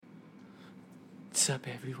What's up,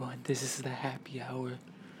 everyone? This is the happy hour.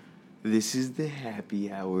 This is the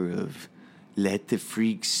happy hour of let the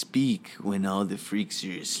freaks speak when all the freaks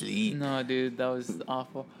are asleep. No, dude, that was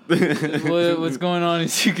awful. What's going on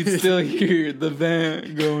is you can still hear the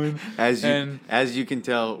band going. As you can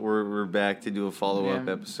tell, we're back to do a follow-up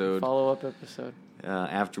episode.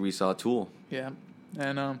 After we saw Tool. Yeah,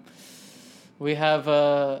 and we have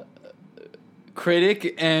a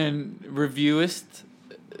critic and reviewist.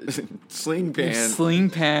 Sling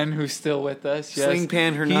Pan, who's still with us. Yes. Sling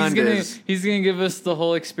Pan Hernandez. He's gonna give us the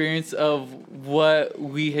whole experience of what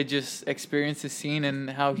we had just experienced, the scene, and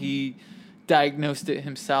how he diagnosed it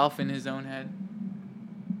himself in his own head.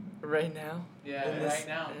 Right now? Yeah, right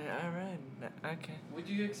now. All right. Okay. What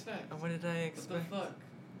do you expect? What did I expect? What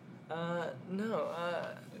the fuck? No.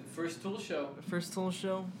 First Tool show. First Tool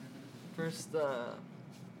show. First,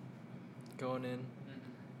 going in.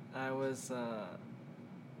 I was,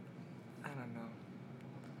 I don't know.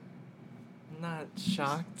 Not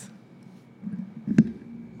shocked.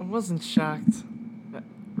 I wasn't shocked,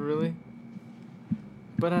 really.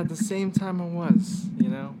 But at the same time, I was, you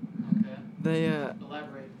know. Okay. They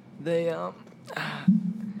Elaborate. They Like,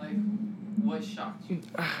 what shocked you?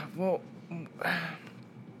 well,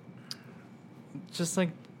 just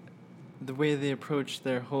like the way they approach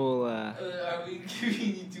their whole. Are we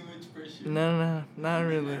giving you too much pressure? No, not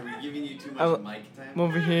really. Are we giving you too much mic time? I'm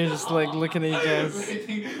over here just like looking at you guys. I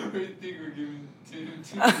think we're giving too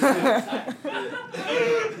much time.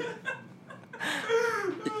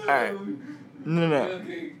 Alright. No.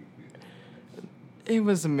 Okay. It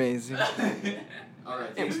was amazing.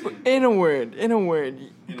 Alright, In a word.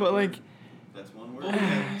 But like, that's one word.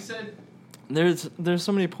 Well, you said there's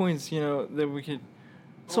so many points, you know, that we could.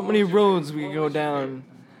 So What many was your roads favorite- we what go was your down.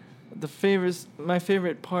 My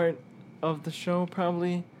favorite part of the show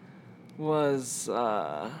probably was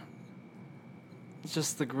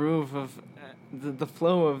just the groove of the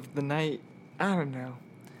flow of the night. I don't know.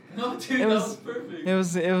 no, dude, It that was- was perfect. It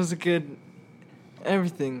was a good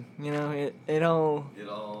everything, you know. It all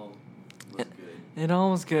was good. It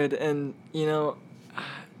all was good, and you know,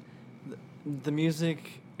 the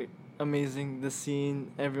music amazing. The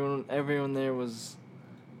scene, everyone there was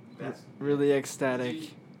really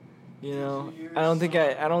ecstatic. You know,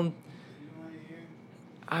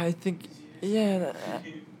 I think, yeah,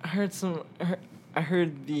 I heard the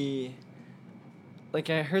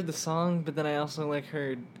song, but then I also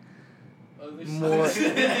heard more,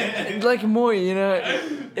 more, you know,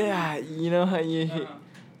 yeah, you know how you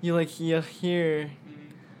hear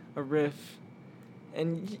a riff,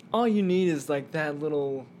 and all you need is that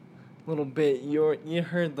little bit. You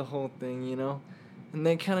heard the whole thing, you know, and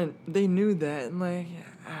they knew that, and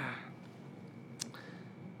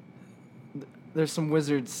there's some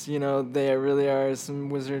wizards, you know, there really are some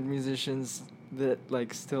wizard musicians that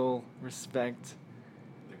still respect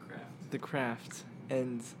the craft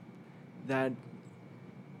and that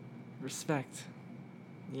respect,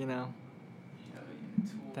 you know.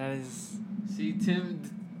 That is. See,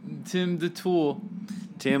 Tim the Tool.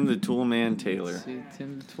 Tim the Tool Man Taylor. See,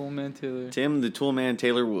 Tim the Tool Man Taylor. Tim the Tool Man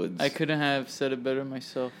Taylor Woods. I couldn't have said it better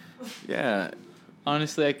myself. Yeah.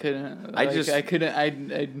 Honestly, I couldn't. I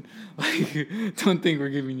don't think we're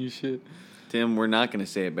giving you shit. Tim, we're not going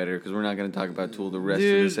to say it better because we're not going to talk about Tool the rest of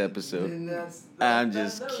this episode. I'm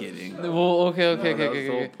just kidding. Well, okay. That was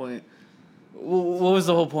the whole point. What was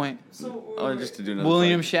the whole point? Just to do another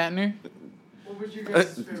William fight. Shatner? What was your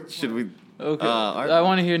guys' favorite part? Should we? Okay. I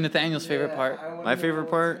want to hear Nathaniel's favorite part. My favorite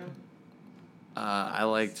part? I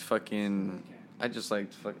liked fucking... I just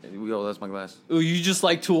liked fucking... Yo, that's my glass. Oh, you just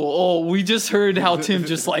like Tool. Oh, we just heard how Tim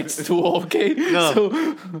just likes Tool, okay? No. So,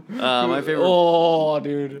 My favorite... Oh,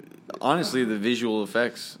 dude. Honestly, the visual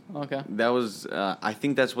effects. Okay. That was... I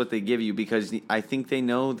think that's what they give you because I think they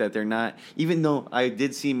know that they're not... Even though I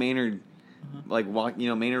did see Maynard,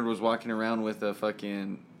 Maynard was walking around with a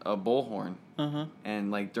fucking... a bullhorn. Uh-huh.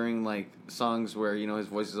 And, during, songs where, his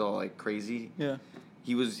voice is all, crazy... Yeah.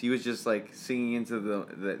 He was just singing into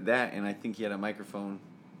that, and I think he had a microphone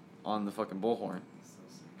on the fucking bullhorn.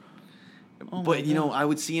 Oh But my God. I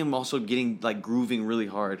would see him also getting grooving really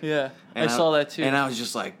hard. Yeah, And I saw that too. And I was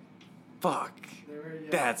just like, "Fuck,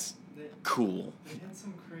 that's cool." They had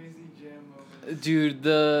some crazy jam moments. Dude,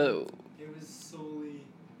 It was solely.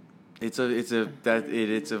 It's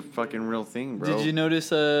a fucking real thing, bro. did you notice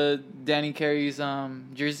Danny Carey's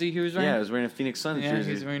jersey he was wearing? Yeah, I was wearing a Phoenix Suns Yeah, jersey.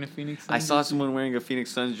 he was wearing a Phoenix Suns I saw jersey. someone wearing a Phoenix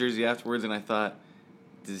Suns jersey afterwards, and I thought,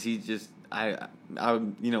 does he just?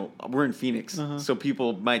 We're in Phoenix, so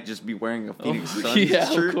people might just be wearing a Phoenix Suns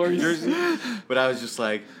yeah, of course. jersey. But I was just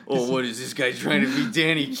like, what is this guy trying to be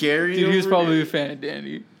Danny Carey? Dude, he was over probably here? a fan of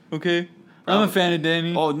Danny. Okay. I'm a fan of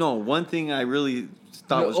Danny. Oh no! One thing I really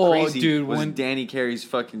thought was crazy was Danny Carey's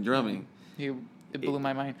fucking drumming. It blew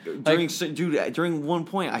my mind. During one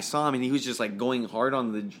point, I saw him and he was just like going hard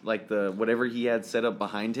on the whatever he had set up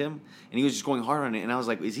behind him, and he was just going hard on it. And I was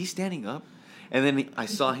like, is he standing up? And then I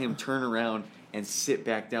saw him turn around and sit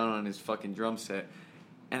back down on his fucking drum set,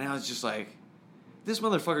 and I was just like, this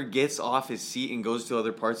motherfucker gets off his seat and goes to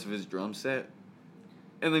other parts of his drum set,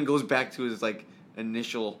 and then goes back to his like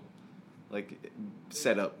initial like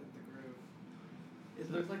setup.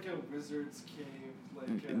 It looked like a wizard's cave, like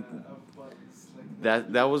of buttons.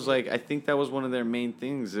 That was like, I think that was one of their main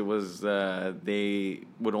things. It was they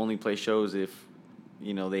would only play shows if,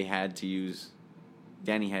 they had to use,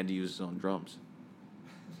 Danny had to use his own drums.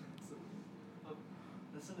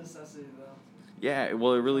 That's a necessity, though. Yeah,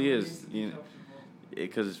 well, it really is.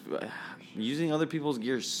 Because using other people's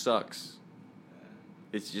gear sucks.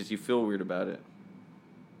 It's just, you feel weird about it.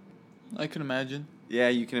 I can imagine. Yeah,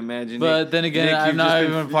 you can imagine. But then again, Nick, I'm not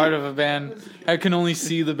even part of a band. I can only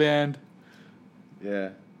see the band. Yeah.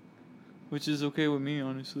 Which is okay with me,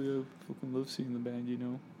 honestly. I fucking love seeing the band,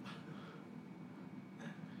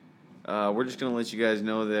 We're just gonna let you guys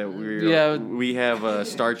know that we have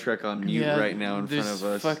Star Trek on mute right now in front of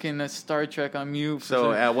us. Fucking Star Trek on mute.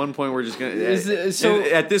 So at one point we're just gonna.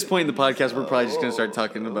 At this point in the podcast, we're probably just gonna start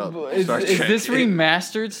talking about Star Trek. Is this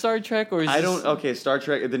remastered Star Trek or is Okay, Star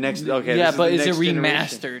Trek. The next. Okay. Yeah, but is it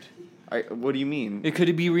remastered? Generation. What do you mean? Could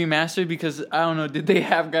it be remastered? Because I don't know. Did they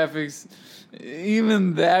have graphics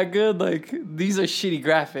even that good? Like, these are shitty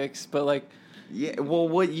graphics, but like. Yeah, well,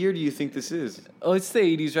 what year do you think this is? Oh, it's the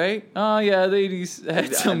 80s, right? Oh, yeah, the 80s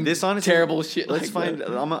had some terrible shit. Let's find.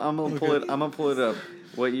 I'm gonna pull it. I'm gonna pull it up.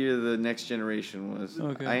 What year the Next Generation was?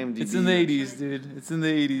 Okay. IMDb. It's in the 80s, dude. It's in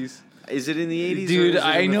the 80s. Is it in the 80s? Dude,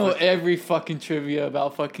 I know every fucking trivia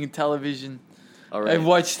about fucking television. All right. I've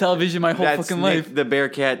watched television my whole fucking life. The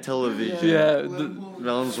Bearcat television. Yeah.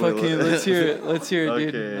 Fucking, let's hear it. Let's hear it,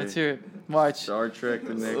 dude. Okay. Let's hear it. Watch. Star Trek: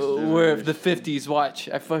 The Next Generation. Where the 50s? Watch.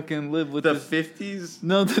 I fucking live with the 50s.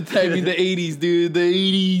 No, I mean the 80s, dude. The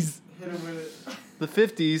 80s. Hit him with it. The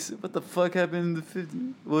 50s. What the fuck happened in the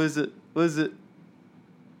 50s? What is it? What is it?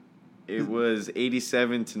 It was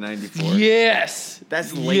 87 to 94. Yes.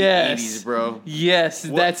 That's late 80s, bro. Yes,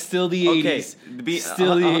 that's still the 80s. Okay, be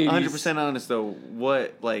still the 80s. 100% honest though.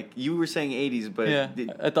 What, like, you were saying 80s, but yeah,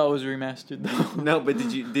 I thought it was remastered though. No, but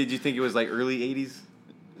did you think it was like early 80s?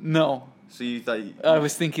 No. So you thought I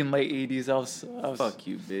was thinking late 80s. I was Fuck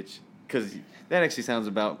you, bitch. Because that actually sounds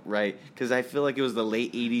about right. Because I feel like it was the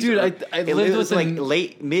late 80s. Dude, I lived with like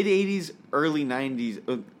mid 80s, early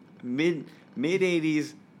 90s, mid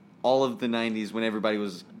 80s, all of the 90s when everybody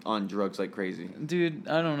was on drugs like crazy. Dude,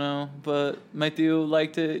 I don't know, but my tío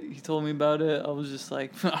liked it. He told me about it. I was just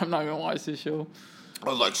like, I'm not gonna watch this show.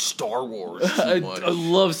 I like Star Wars I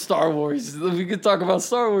love Star Wars. We could talk about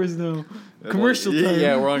Star Wars now. Commercial time.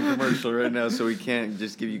 Yeah, we're on commercial right now, so we can't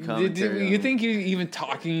just give you commentary. You think you're even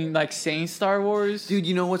talking, like, saying Star Wars? Dude,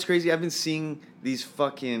 you know what's crazy? I've been seeing these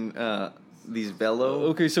fucking, these Velo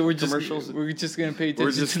okay, so commercials. We're just going to pay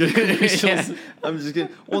attention to the commercials. Yeah, I'm just kidding.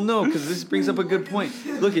 Well, no, because this brings up a good point.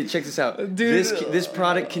 Look, check this out. Dude, this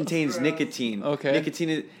product contains nicotine. Okay. Nicotine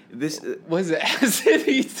is... Was it acid?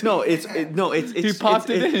 He popped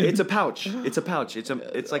it in. It's a pouch. It's a pouch. It's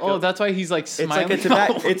like that's why he's like smiling.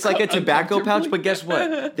 It's like a tobacco pouch, but guess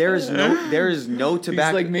what? There is no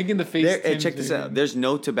tobacco. He's like making the face. Check this out. There's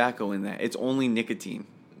no tobacco in that. It's only nicotine.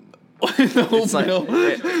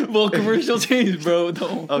 Well, commercial change, bro.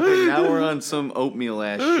 No. Okay, now we're on some oatmeal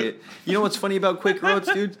ass shit. You know what's funny about Quaker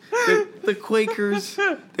Oats, dude? The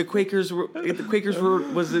Quakers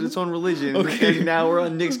was its own religion, okay. And now we're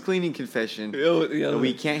on Nick's cleaning confession. Yeah,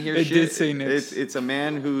 we can't hear it shit. It did say Nick's. It's a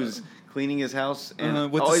man who's cleaning his house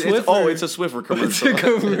and with the Swiffer. It's a Swiffer commercial.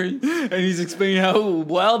 And he's explaining how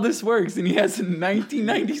well this works, and he has a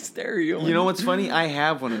 1990 stereo. You know what's funny? I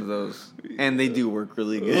have one of those, and they do work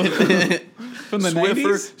really good. From the Swiffer,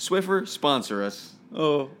 90s? Swiffer, sponsor us.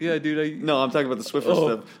 Oh yeah, dude. No, I'm talking about the Swiffer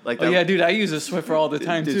stuff. Like that. Oh yeah, dude. I use a Swiffer all the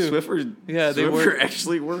time dude, too. Swiffer. Yeah, they Swiffer work.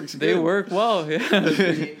 Actually works. They good. work well.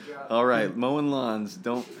 Yeah. All right, mowing lawns.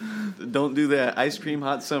 Don't do that. Ice cream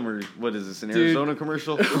hot summer. What is this? An Arizona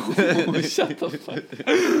commercial? Oh, shut the fuck,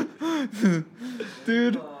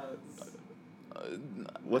 dude.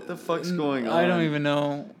 What the fuck's going on? I don't even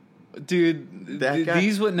know. Dude,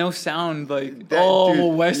 these with no sound, like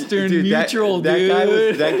Western Mutual,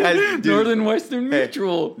 dude. That guy, Northern Western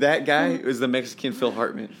Mutual. That guy was the Mexican Phil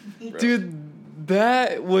Hartman, bro. Dude.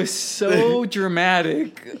 That was so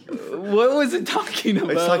dramatic. What was it talking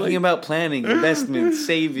about? It's talking about planning, investment,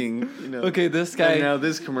 saving. You know. Okay, this guy. And now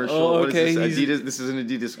this commercial. Oh, What is okay, this? Adidas. This is an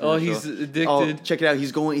Adidas commercial. Oh, he's addicted. Oh, check it out.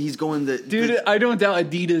 He's going. Dude, I don't doubt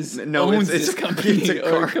Adidas owns this company. It's a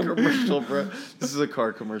car commercial, bro. This is a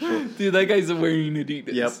car commercial. Dude, that guy's wearing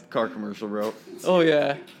Adidas. Yep, car commercial, bro. Oh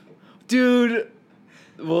yeah, dude.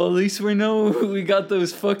 Well, at least we know we got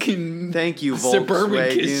those fucking Thank you, Suburban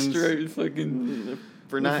Kids Volkswagens. straight fucking.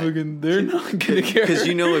 For not, They're not gonna care. because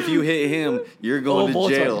you know if you hit him, you're going to Volkswagen.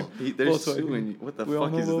 jail. They're Volkswagen. suing you. What the We all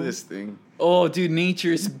fuck know is those. this thing? Oh, dude,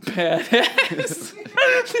 nature's badass.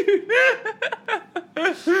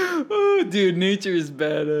 Oh, dude, nature is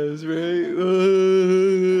badass, right?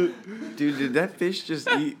 Dude, did that fish just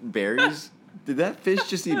eat berries? Did that fish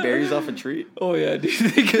just eat berries off a tree? Oh yeah, dude,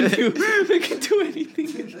 they can do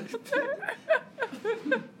anything.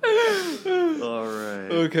 All right.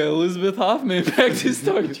 Okay, Elizabeth Hoffman, back to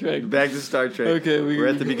Star Trek. Back to Star Trek. Okay, we're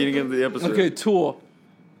at the beginning of the episode. Okay, Tool.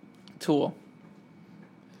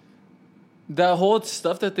 That whole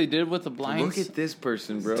stuff that they did with the blinds. Look at this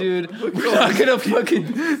person, bro. Dude, we're not gonna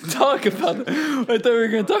fucking talk about that. I thought we were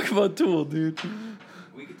gonna talk about Tool, dude.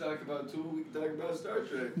 We could talk about Tool. We could talk about Star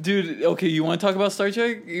Trek. Dude, okay, you want to talk about Star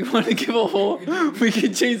Trek? You want to give a whole? We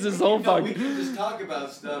can change this whole We podcast. can just talk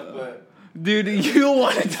about stuff, but Dude, you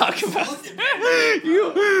want to talk about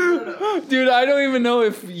you? Dude, I don't even know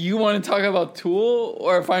if you want to talk about Tool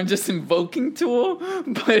or if I'm just invoking Tool,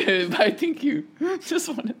 but I think you just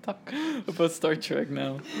want to talk about Star Trek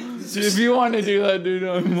now. Dude, if you want to do that, dude,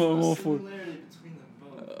 I'm all for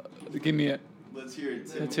it. Give me it. let's hear it.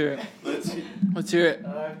 Let's hear it. Let's hear Let's hear it.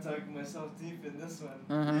 I've talked myself deep in this one.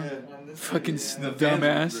 Uh-huh. Yeah. On this Fucking video. The Dumbass.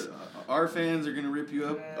 fans, our fans are gonna rip you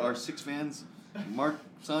up. Our 6 fans. Mark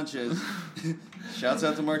Sanchez. Shouts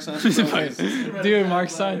out to Mark Sanchez. always. Dude, Mark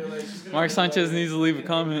Sanchez needs to leave a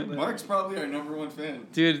comment. Mark's probably our #1 fan.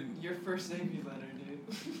 Dude, Your first Navy letter,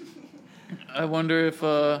 dude. I wonder if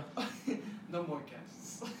No more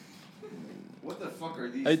guests. What the fuck are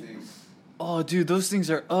these I- things? oh, dude, those things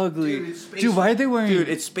are ugly. Dude, it's space- Dude, why are they wearing? Dude,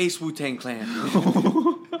 it's Space Wu-Tang Clan.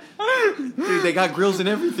 Dude, they got grills and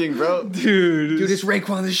everything, bro. dude, Dude, it's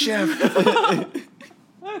Raekwon the chef.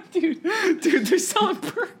 dude, they're selling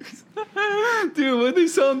perks. Dude, what are they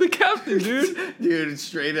selling the captain, dude? Dude, it's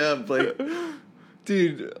straight up like,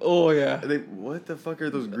 Dude, oh yeah. what the fuck are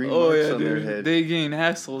those green Oh marks yeah, on their dude. head? They getting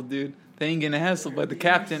hassled, dude. They ain't getting hassled by the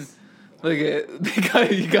captain. Look at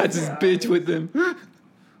he got this bitch with them.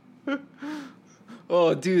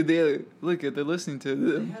 Oh, dude, they're listening to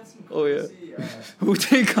them. Oh yeah,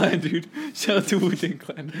 Wu-Tang Clan, dude. Shout out to Wu-Tang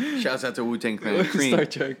Clan. Shouts out to Wu-Tang Clan. Cream. Star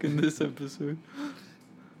Trek in this episode.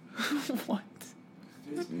 What?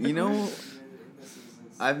 You know,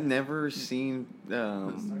 I've never seen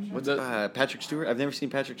Patrick Stewart. I've never seen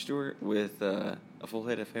Patrick Stewart with a full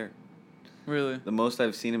head of hair. Really? The most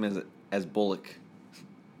I've seen him as Bullock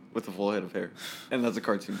with a full head of hair, and that's a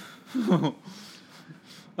cartoon.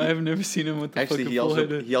 I have never seen him with the Actually,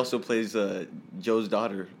 fucking he also plays Joe's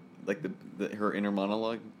daughter, like her inner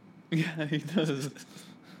monologue. Yeah, he does.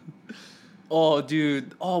 Oh,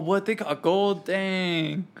 dude. Oh, what? They got gold?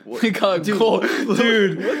 Dang. What? They got Dude, gold. what-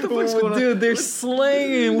 Dude. what the fuck's going on? Dude, they're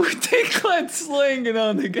slanging. They got slanging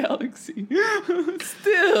on the galaxy.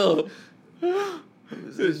 Still.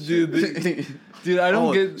 Dude, I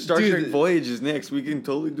don't get... Star dude, Trek Voyage is next. We can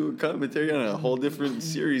totally do a commentary on a whole different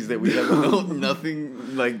series that we have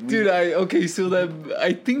nothing like. Dude, I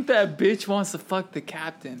think that bitch wants to fuck the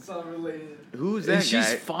captain. It's all related. Who's And that she's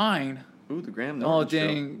guy? fine. Ooh, the Graham Oh, Norton show.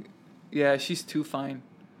 dang. Yeah, she's too fine.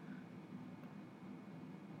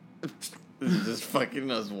 This is just fucking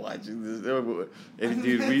us watching this. And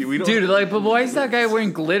dude, we don't. Dude, like, but why is that guy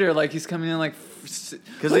wearing glitter like he's coming in like...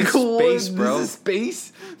 Because it's space, bro. This is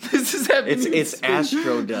space? This is happening in It's space?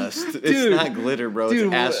 astro dust. It's Dude, not glitter, bro. Dude,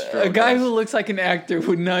 it's astro a guy dust. who looks like an actor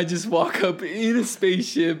would not just walk up in a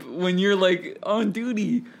spaceship when you're like on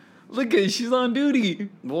duty. Look at she's on duty.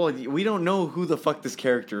 Well, we don't know who the fuck this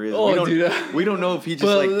character is. Oh, we don't, dude. we don't know if he just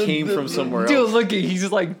But like came from somewhere dude, else. look at he's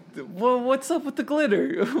just like, well, what's up with the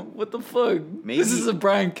glitter? What the fuck? Maybe- This is a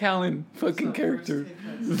Brian Callen fucking character.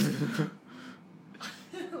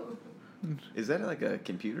 Is that like a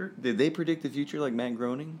computer? Did they predict the future like Matt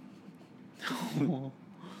Groening?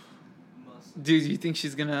 Dude, you think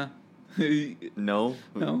she's gonna? No,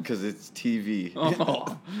 No? because it's TV.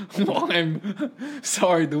 Oh, well, I'm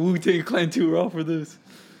sorry. The Wu-Tang Clan too raw for this.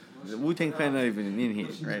 The Wu-Tang Clan not even in here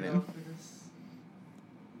right now.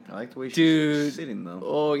 I like the way she's Dude. sitting though.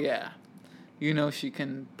 Oh yeah, you know she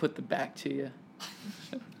can put the back to you.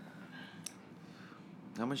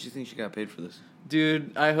 How much do you think she got paid for this?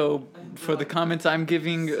 Dude, I hope for the comments I'm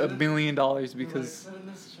giving $1 million because.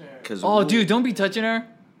 Because Oh, dude, don't be touching her.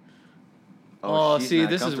 Oh, she's see, not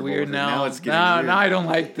this is comfortable weird with it. now. Now it's getting weird. Now I don't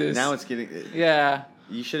like this. Now it's getting. Yeah.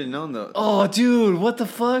 You should have known though. Oh, dude, what the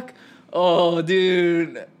fuck? Oh,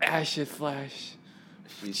 dude, Acid Flash.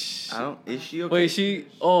 I don't. Is she okay? Wait, she?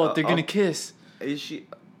 Oh, they're gonna kiss. Is she?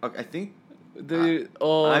 Okay, I think. Dude,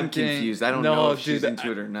 oh, I'm dang. confused. I don't No, know if she's dude,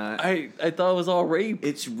 into it or not. I thought it was all rape.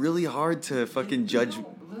 It's really hard to fucking judge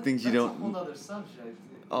things you don't. That's a whole other subject.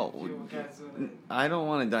 Oh, I don't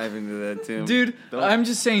want to dive into that, Tim. Dude, Don't- I'm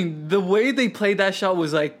just saying the way they played that shot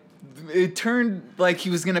was like. It turned like he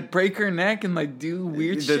was gonna break her neck and like do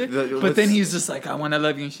weird shit, but then he's just like, "I want to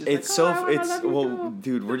love you," and she's It's like, so. "Oh, I wanna It's love you well, too."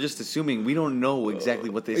 dude. We're just assuming. We don't know exactly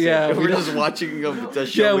what they said. Yeah, we're we just don't- watching a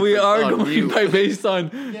show. Yeah, with we the- are on going mute. by based on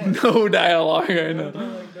no dialogue right now.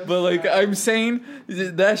 But like I'm saying,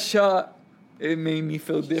 that shot it made me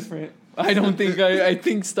feel different. I don't think I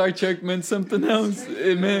think Star Trek meant something else.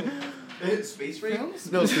 It meant Space rape?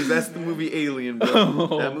 No, because that's the movie Alien, bro.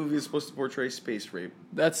 Oh. That movie is supposed to portray space rape.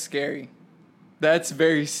 that's scary. That's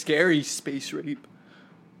very scary, space rape.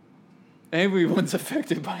 Everyone's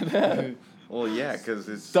affected by that. Well, yeah, because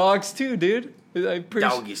it's Dogs too, dude. I'm pretty,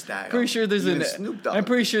 doggy style. pretty sure there's Even an. Snoop Dogg. I'm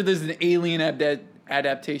pretty sure there's an alien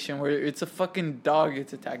adaptation where it's a fucking dog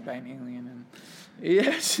gets attacked by an alien, and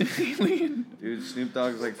yes, an alien. Dude, Snoop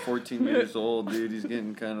Dogg's like 14 years old, dude. He's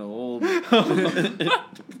getting kind of old.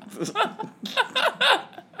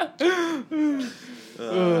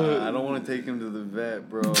 I don't want to take him to the vet,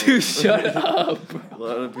 bro. Dude, shut up, bro. A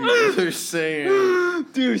lot of people are saying.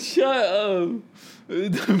 Dude, shut up.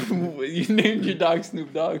 You named your dog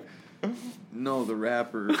Snoop Dogg. No, the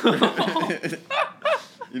rapper.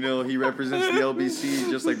 You know, he represents the LBC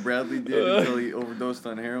just like Bradley did until he overdosed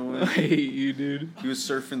on I heroin. hate you, dude. He was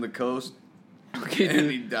surfing the coast Okay, and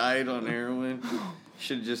he dude. died on heroin.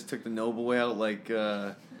 Should have just took the noble way out like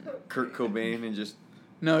Kurt Cobain and just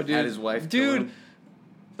No, dude. had his wife kill Dude.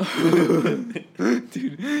 him.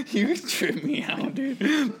 Dude, you tripped me out, dude.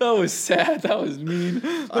 That was sad. That was mean.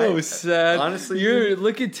 That I- was sad. honestly,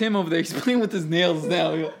 look at Tim over there. He's playing with his nails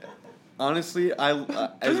now. Honestly, I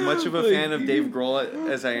as much of a fan of Dave Grohl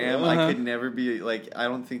as I am, I Uh-huh. could never be like. I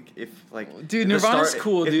don't think if like Dude, the Nirvana's star-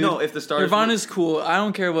 cool, if, dude. No, if the stars Nirvana's cool. I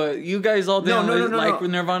don't care what you guys all didn't like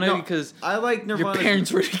Nirvana no. because I like your Nirvana's,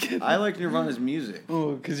 parents were together. I like Nirvana's music.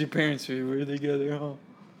 Oh, because your parents were together, huh?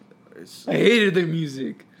 It's- I hated their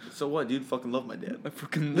music. so what, dude? Fucking love my dad. I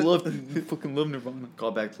fucking love Nirvana.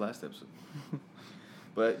 Call back to last episode.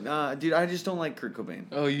 But nah, dude, I just don't like Kurt Cobain.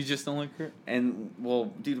 Oh, you just don't like Kurt? And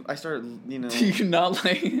well, dude, I started, you know. Do you not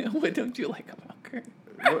like? What don't you like about Kurt?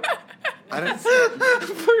 what- I don't.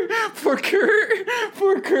 for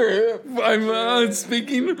Kurt, I'm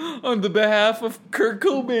speaking on the behalf of Kurt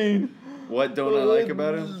Cobain. What don't I like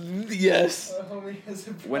about him? Yes.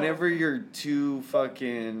 Whenever you're too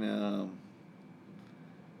fucking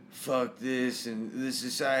fuck this and this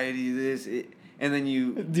society, and then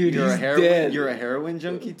Dude, you're he's a heroin, dead. you're a heroin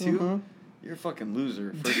junkie too. Uh-huh. You're a fucking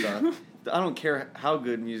loser. First off, I don't care how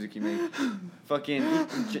good music you make. Fucking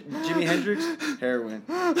Jimi Hendrix,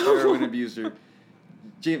 heroin abuser.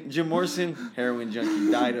 Jim Morrison, heroin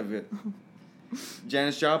junkie, died of it.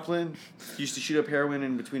 Janis Joplin used to shoot up heroin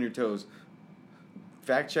in between her toes.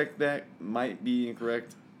 Fact check that, might be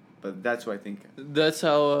incorrect, but that's what I think. That's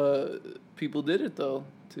how people did it though,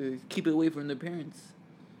 to keep it away from their parents,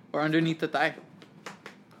 or underneath the thigh.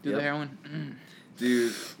 Do Yep. the heroin.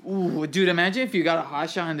 Dude, Ooh, dude! Imagine if you got a hot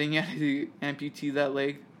shot and then you had to amputee that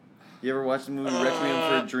leg. you ever watch the movie Requiem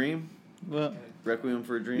for a Dream? Well, Requiem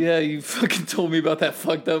for a Dream? yeah, you fucking told me about that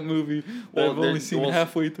fucked up movie that Well, I've only there's- seen well,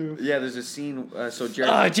 halfway through. Yeah, there's a scene, so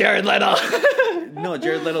Jared... Ah, Jared Leto. no,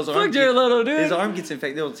 Jared Leto's arm... Fuck Jared Leto, dude. His arm gets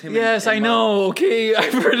infected. It was him Yes, and I know. Okay,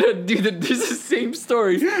 I've heard it. Dude, there's the same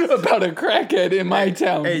story about a crackhead in my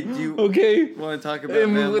town. Hey, do you okay? want to talk about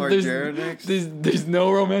And Matt there's, Margera next? there's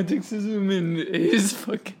no romanticism in his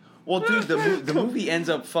fucking. Well, dude, the movie ends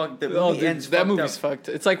up fucked. The movie Oh, dude, ends that fucked movie's up. fucked.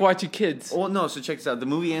 It's like watching Kids. Well, no, so check this out. The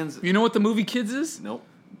movie ends... You know what the movie Kids is? Nope.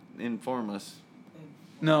 Inform us.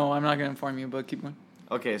 No, I'm not gonna inform you, but keep going.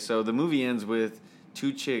 Okay, so the movie ends with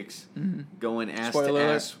two chicks going ass Spoiler to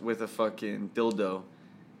alert. ass with a fucking dildo.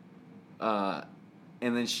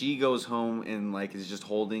 And then she goes home and like is just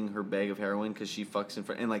holding her bag of heroin because she fucks in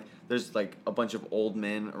front. And like there's like a bunch of old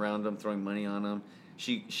men around them throwing money on them.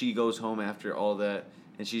 She goes home after all that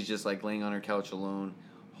and she's just like laying on her couch alone,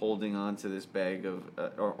 holding onto this bag of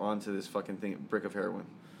or onto this fucking brick of heroin.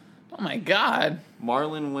 Oh my god.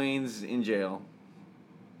 Marlon Wayne's in jail.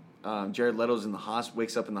 Jared Leto's in the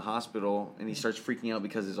wakes up in the hospital and he starts freaking out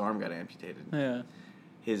because his arm got amputated. Yeah.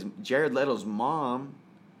 Jared Leto's mom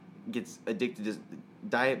gets addicted to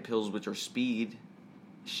diet pills, which are speed.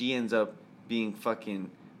 She ends up being fucking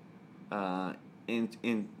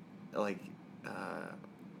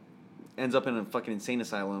ends up in a fucking insane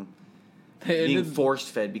asylum, being force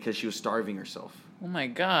fed because she was starving herself. Oh my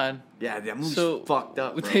god. Yeah, that movie's fucked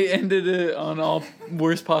up, bro. They ended it on all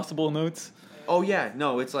worst possible notes. Oh yeah,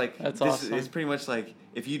 no, it's like That's awesome. It's pretty much like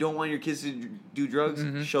if you don't want your kids to do drugs,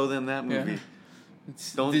 show them that movie. Yeah.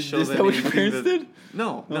 Don't show is them that what your anything parents did?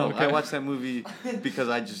 No, Oh, okay. I watched that movie because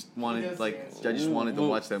I just wanted to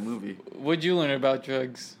watch that movie. What'd you learn about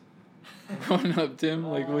drugs? Growing up, Tim,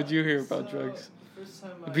 like what'd you hear about drugs? First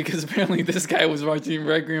time Because apparently this guy was watching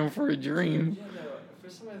Requiem for a Dream. Yeah, no.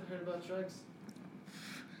 First time I heard about drugs,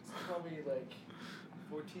 it's probably like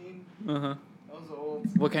 14. Uh-huh. I was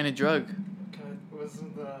old. What kind of drug?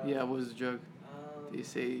 Wasn't Yeah, what was the drug? They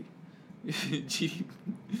say GHP?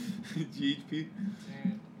 Dude,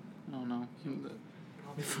 I don't know.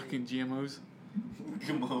 probably- Fucking GMOs.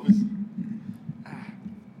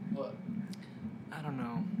 What? I don't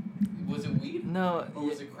know. Was it weed? No. Or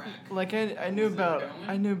was it crack? Like I knew Was it about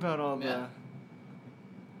heroin? all Yeah. the.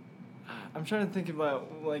 I'm trying to think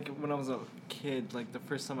about like when I was a kid, like the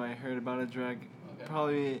first time I heard about a drug, Okay.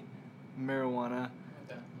 probably marijuana.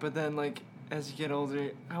 Okay. But then like as you get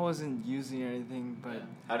older, I wasn't using or anything, but Yeah.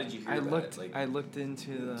 How did you hear I about looked. it? Like, I looked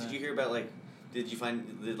into the. did you hear about like? Did you find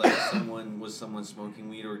that like someone smoking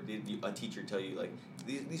weed, or did a teacher tell you like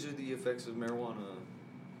these are the effects of marijuana?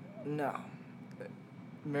 No.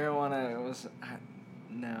 Marijuana was.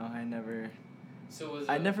 No, I never. So was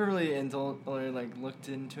I never really indulged or like looked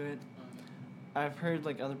into it. Okay. I've heard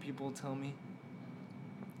like other people tell me.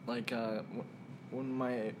 Like when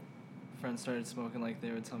my friends started smoking, like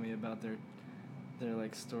they would tell me about their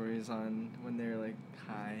like stories on when they were like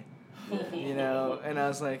high, you know, and I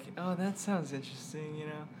was like, oh, that sounds interesting, you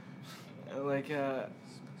know, like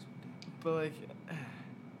but like,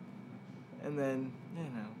 and then you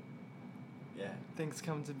know, Yeah. things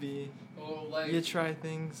come to be. Well, like, You try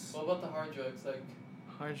things. what about the hard drugs? Like,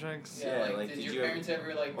 Hard drugs. yeah, Yeah, like, did did you your ever- parents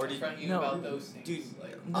ever like or did- confront you No. about those things? Dude,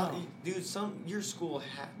 like, No. dude, your school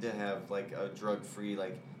had to have like a drug free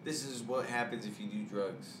like this is what happens if you do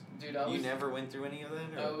drugs. dude, I was You never went through any of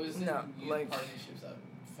that? I Or? was in No, youth like- partnerships that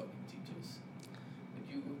fucking teach us.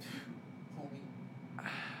 Like you go through, homie.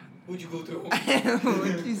 What'd you go through?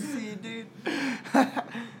 What you see, dude?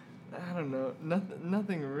 I don't know.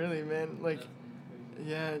 Nothing really, man. Like,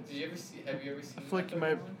 yeah. Did you ever see? Have you ever seen? I feel like meth or my-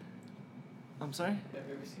 heroin? I'm sorry? Have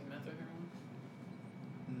you ever seen meth or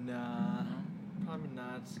heroin? Nah, No? probably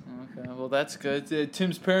not. Okay, well that's good.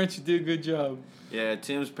 Tim's parents, you did a good job. Yeah,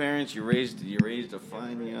 Tim's parents, you raised a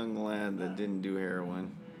fine young lad that didn't do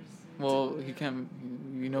heroin. Well, he can't.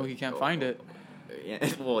 You know he can't find it. Yeah,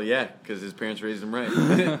 well, yeah, because his parents raised him right.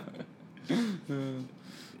 Uh,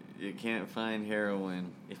 You can't find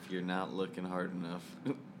heroin if you're not looking hard enough.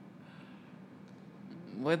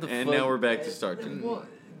 what the And fuck? now we're back to Star Trek. Well,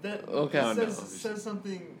 that Okay. Oh, no. says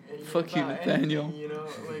something. Fuck you, about Nathaniel. anything, you know,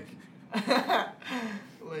 like,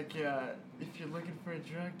 like if you're looking for a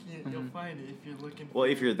drug, you'll Mhm. find it. If you're looking. Well,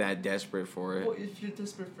 if you're that desperate for it. Well, if you're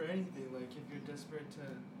desperate for anything, like if you're desperate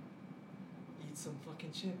to eat some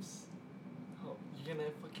fucking chips, oh, you're gonna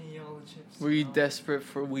fucking eat all the chips. Were you know? desperate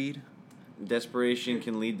for weed? Desperation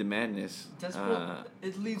can lead to madness. Desperate.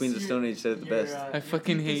 It leads Queens to of your- Stone Age said it the your, best. I your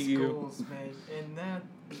fucking hate deepest you. Goals, man. And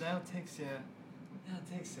that takes you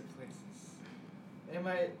places. Am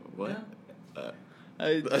I? What? No?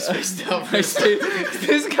 That's messed up.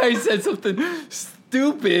 This guy said something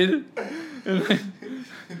stupid. And like,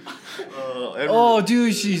 oh,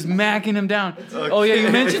 dude, she's macking him down. Oh yeah, you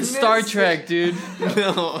mentioned Star Trek, dude.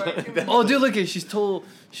 No. Oh, dude, look at she's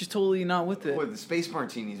totally not with it. What, the space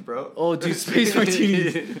martinis, bro? Oh, dude, space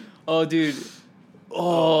martinis. Oh, dude.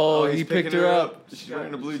 Oh, he's he picked picking her up. She's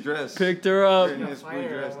wearing a blue dress. Picked her up. Very nice blue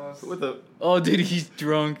dress. Almost. What the? Oh, dude, he's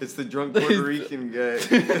drunk. It's the drunk Puerto Rican guy.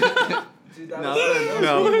 Dude, that No, was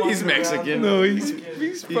no, really he's walking Mexican. around No, with he's fucking-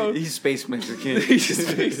 he's from. He's space Mexican. He's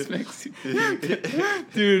space Mexican.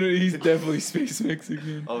 Dude, he's definitely space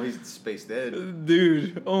Mexican. Oh, he's space dead.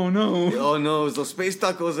 Dude, oh no. Oh no, los space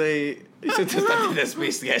tacos you should just at the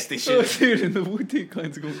space gas Oh, station. dude, and the Wu-Tang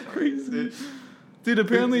Clan's going crazy. Dude,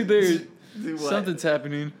 apparently there's Dude, what? something's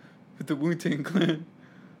happening with the Wu-Tang Clan.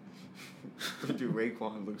 Dude,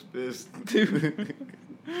 Raekwon looks pissed. Dude.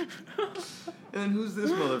 And who's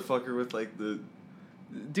this motherfucker with like the?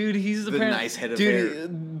 Dude, he's The apparently nice head of dude, hair.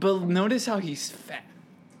 but notice how he's fat.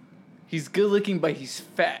 He's good looking, but he's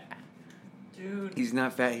fat. Dude. He's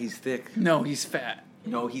not fat. He's thick. No, he's fat.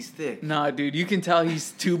 No, he's thick. Nah, dude, you can tell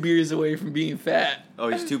he's 2 beers away from being fat. Oh,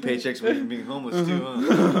 he's 2 paychecks away from being homeless too,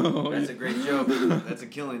 huh? That's a great joke. That's a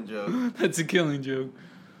killing joke. That's a killing joke.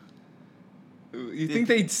 You think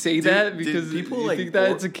they'd say that because people you like think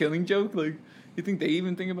that it's a killing joke? Like, you think they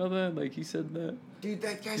even think about that? Like he said that. Dude,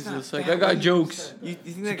 that guy's He's not just fat. like, I got jokes. You think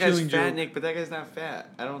It's that a guy's killing fat, joke. Nick? But that guy's not fat.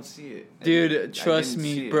 I don't see it. Dude, trust didn't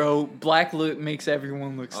see me, it. bro. Black look makes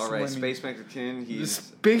everyone look All right, slimmy. Space Mexican. He's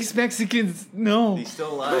Space Mexicans, no. he's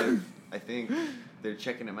still alive. I think they're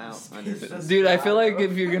checking him out. Dude, I feel like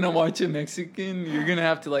if you're gonna watch a Mexican, you're gonna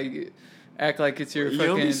have to like act like it's your You fucking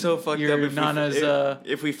know, it'd be so fucked your up Nana's.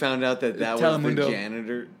 if we found out that was the Telemundo.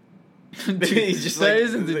 janitor. Dude, He's just that like-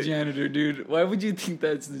 isn't the janitor, dude. Why would you think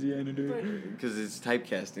that's the janitor? Because it's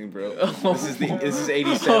typecasting, bro. Oh. This is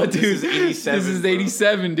 87. Oh, dude, This is 87. This is bro.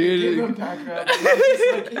 87, Give him dude. background.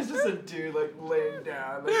 He's just a dude like laying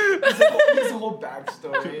down. Like, his whole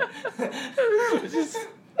backstory.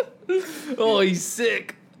 Oh, he's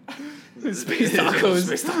sick. Space tacos.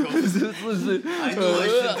 Space tacos. Listen. I know I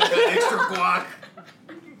should have got extra guac.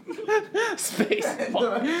 Space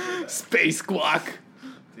guac. Space guac.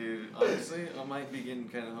 Dude, honestly, I might be getting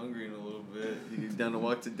kind of hungry in a little bit. You down to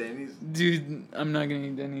walk to Denny's? Dude, I'm not gonna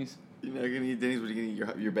eat Denny's. You're not gonna eat Denny's, but you're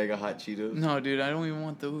gonna eat your bag of hot Cheetos? No, dude, I don't even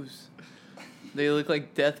want those. They look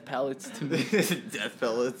like death pellets to me. Death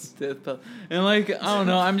pellets. Death pellets. And like, I don't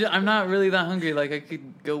know, I'm not really that hungry. Like, I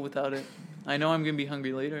could go without it. I know I'm gonna be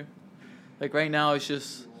hungry later. Like, right now, it's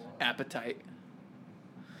just appetite.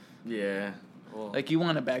 Yeah. Well, Like, you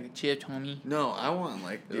want a bag of chips, homie. no, I want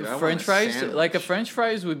like dude, I want French a fries? sandwich. Like, a French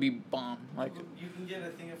fries would be bomb. Like, You can get a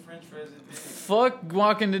thing of French fries at Denny's. fuck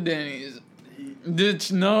walking to Denny's.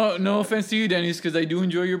 Dude, no offense to you, Denny's, because I do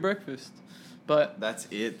enjoy your breakfast. But, That's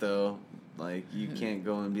it though. Like you can't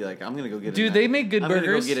go and be like, I'm gonna go get. dude, they make good I'm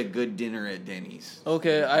burgers. gonna go get a good dinner at Denny's.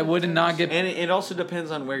 Okay, I would not get. And it also depends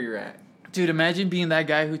on where you're at. Dude, imagine being that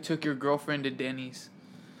guy who took your girlfriend to Denny's.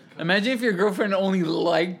 Imagine if your girlfriend only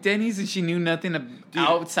liked Denny's and she knew nothing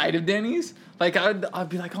outside of Denny's. Like, I'd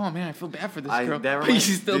be like, oh man, I feel bad for this girl. that But you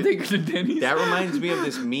reminds- still take her to Denny's? That reminds me of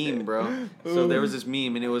this meme, bro. So there was this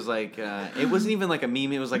meme, and it was like, it wasn't even like a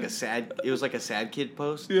meme. It was like a sad kid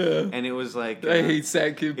post. Yeah. And it was like, I hate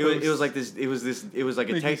sad kid It was posts. like this. It was like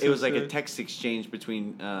a Make me text. so It was like a sad. text exchange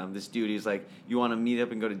between this dude. He's like, "You want to meet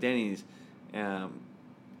up and go to Denny's?"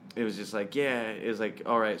 It was just like, yeah. It was like,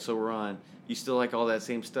 all right, so we're on. You still like all that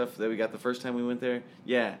same stuff that we got the first time we went there?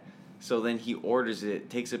 Yeah. So then he orders it,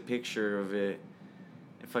 takes a picture of it,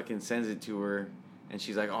 and fucking sends it to her, and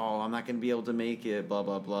she's like, "Oh, I'm not gonna be able to make it." Blah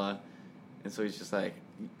blah blah. And so he's just like,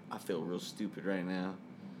 "I feel real stupid right now."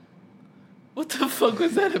 What the fuck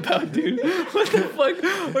was that about, dude? What the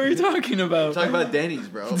fuck are you talking about? Talk about Denny's,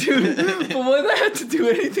 bro. Dude, but what did that have to do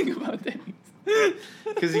anything about Denny's?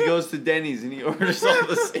 Because he goes to Denny's and he orders all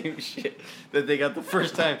the same shit that they got the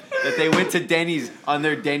first time that they went to Denny's on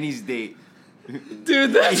their Denny's date.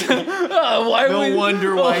 Dude, that's why No would,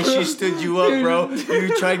 wonder why she stood you up, bro.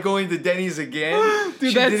 You tried going to Denny's again. Dude,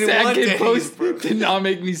 She that didn't sad want kid Denny's, post bro. did not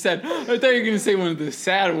make me sad. I thought you were gonna say one of the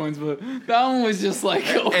sad ones, but that one was just like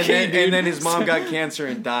okay, dude. And then his mom got cancer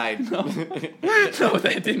and died. No,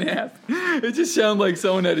 that didn't happen. It just sounded like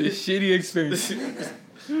someone had a shitty experience.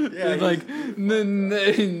 Yeah, Like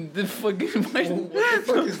the fucking. what the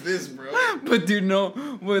fuck is this, bro? But dude, no.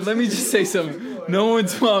 Wait, let me just say something. No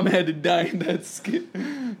one's mom had to die in that skit.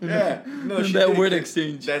 Yeah, no, she that did. word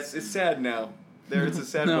exchange. It's sad now. It's a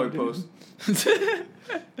sad No, boy dude. post.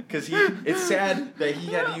 Because it's sad that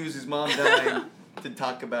he had to use his mom dying to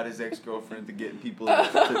talk about his ex-girlfriend to get people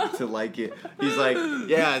to like it. He's like,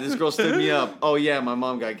 yeah, this girl stood me up. Oh yeah, my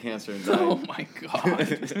mom got cancer and died. Oh my god,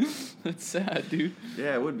 that's sad, dude.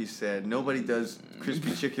 Yeah, it would be sad. Nobody does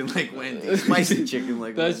crispy chicken like Wendy's, spicy chicken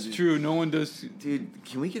like That's Wendy's. true. No one does. Dude,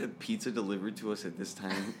 can we get a pizza delivered to us at this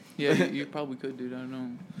time? Yeah, you probably could, dude. I don't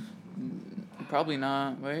know. Probably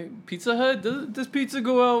not, right? Pizza Hut? Does pizza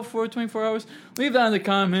go out for 24 hours? Leave that in the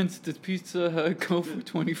comments. Does Pizza Hut go for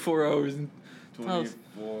 24 hours? And Tell us-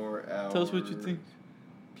 24 hours. tell us what you think.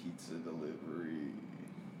 Pizza delivery.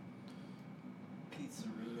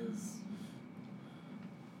 Pizzerias.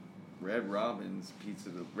 Red Robin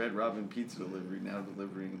pizza delivery now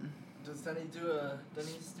delivering Does Denny do a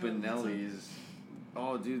Denny's do a pizza? Spinelli's.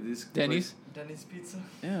 Oh, dude, this Denny's? Denny's pizza?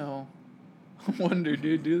 Yeah. I wonder,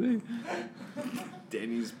 dude. Do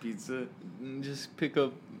Denny's pizza. they just pick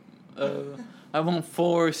up? I want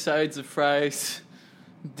 4 sides of fries.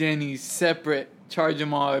 Denny's separate. Charge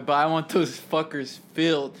them all, but I want those fuckers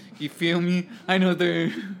filled. You feel me? I know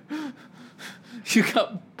they're. You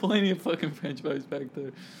got plenty of fucking French fries back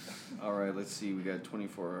there. All right, let's see. We got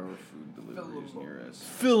 24-hour food deliveries near us.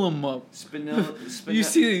 Fill them up. You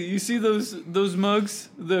see those mugs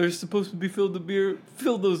that are supposed to be filled with beer?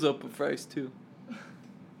 Fill those up with fries too.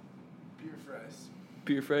 Beer fries.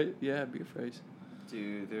 Beer fries? Yeah, beer fries.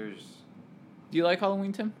 Dude, there's. Do you like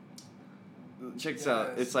Halloween, Tim? Check this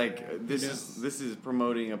out. It's like this is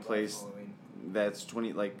promoting a place that's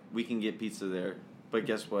 20. Like we can get pizza there, but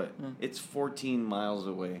guess what? It's 14 miles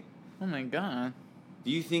away. Oh my god. Do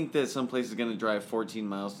you think that some place is gonna drive 14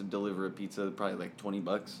 miles to deliver a pizza? Probably like $20.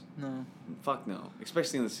 No. Fuck no.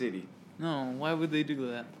 Especially in the city. No, why would they do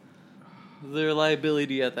that? Their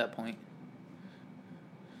liability at that point.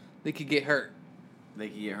 They could get hurt. They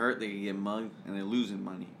could get hurt. They could get mugged, and they're losing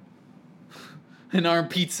money. An armed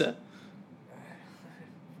pizza.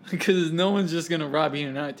 Because no one's just gonna rob you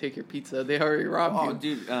and not take your pizza. They already robbed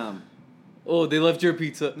you. Dude. Oh, they left your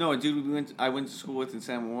pizza. No, dude. I went to school with in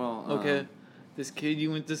San Manuel. Okay. This kid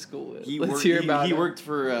you went to school with. He worked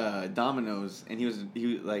for Domino's, and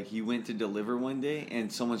he went to deliver one day,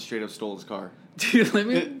 and someone straight up stole his car. Dude, let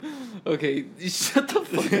me. Okay, shut the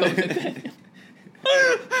fuck up with that.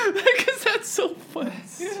 Because that's so funny.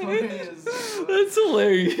 That's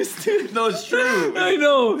hilarious, dude. No, it's true. I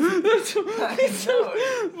know. That's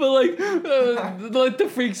but let the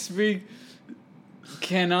freaks speak.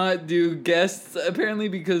 Cannot do guests apparently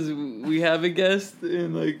because we have a guest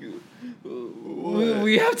and like.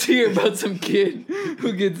 We have to hear about some kid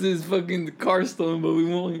who gets his fucking car stolen, but we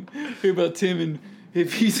won't hear about Tim and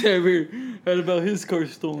if he's ever heard about his car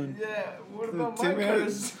stolen. Yeah, what about my car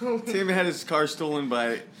stolen? Tim had his car stolen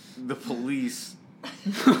by the police.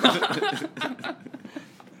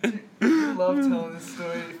 You love telling this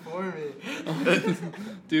story for me.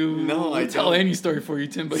 Dude, no, I tell don't. any story for you,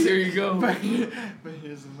 Tim, but here you go. But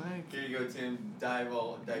here's the mic. Here you go, Tim. Dive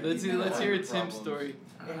Let's hear Tim's story.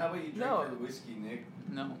 Hey, how about you drink No. your whiskey, Nick?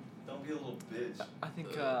 No. Don't be a little bitch. I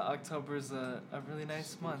think October's a really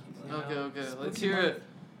nice month. You know? Okay. Spooky Let's hear it.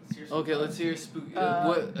 Okay, Let's hear spooky.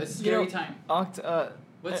 Uh, A scary know, time.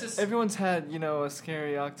 What's this? Everyone's had a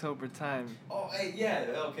scary October time. Oh, hey, yeah.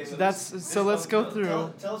 Okay, so Let's go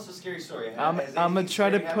through. Tell us a scary story. I'm gonna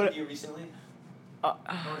try to put. You recently? Or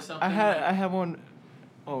something. I had one.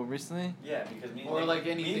 Oh, recently? Yeah, because me. Or Nick, like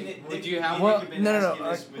anything. Nick, Would you have? Well, Nick have been no.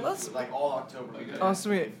 asking this Let's. like all October. Okay. Oh,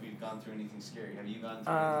 sweet. If we've gone through anything scary, have you gone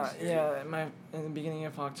through anything scary? Yeah, in the beginning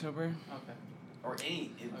of October. Okay. Or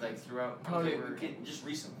like throughout. Probably- October, just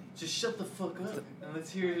recently. Just shut the fuck up and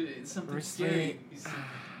let's hear something Recently- scary.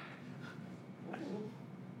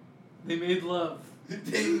 They made love.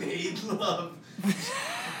 They made love.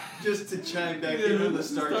 Just to chime back in on the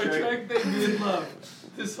Star Trek. They made love.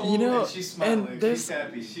 This whole And she's smiling. and there's- She's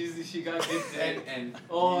happy. she got good dead. And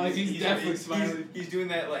he's definitely smiling. He's doing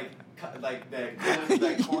that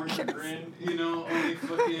that corner grin. You know, only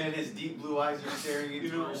fucking And his deep blue eyes are staring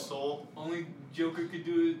into her soul. only Joker could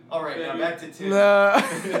do it. All right, now back to Tim. No.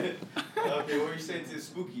 Okay, what were you saying to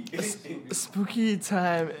spooky? Spooky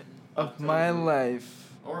time of my life.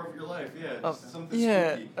 Or of your life, yeah. Oh, Something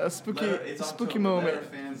yeah, spooky. a spooky- It's spooky October. moment. Let our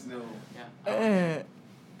fans know. Yeah.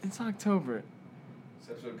 It's October. This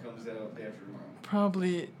episode comes out day after tomorrow.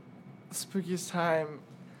 Probably spookiest time.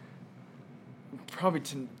 Probably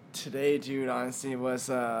today, dude. Honestly, was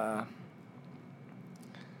I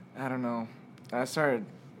don't know. I started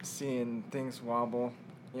seeing things wobble.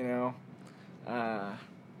 You know,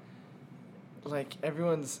 like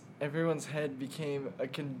everyone's head became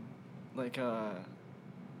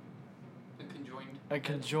a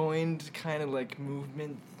conjoined kind of like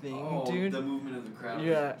movement thing, dude. The movement of the crowd.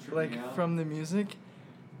 Yeah, tripped me like out. from the music,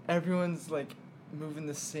 everyone's like moving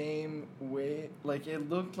the same way. Like it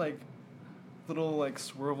looked like little like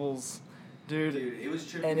swirls, dude. Dude, it was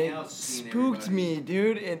tripping And me it out. seeing spooked everybody. me,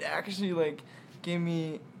 dude. It actually like gave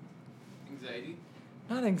me Anxiety.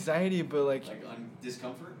 not anxiety, but like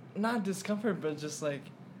Discomfort. not discomfort, but just like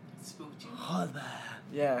Spooked you.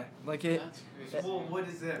 yeah, like it. That's crazy. Well, what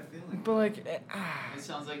is that feeling? But like It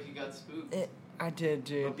sounds like you got spooked. I did,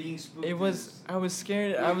 dude. But being spooked. It was. I was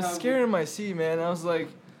scared. Like I was how scared we- in my seat, man. I was like,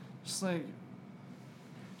 just like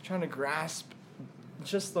trying to grasp,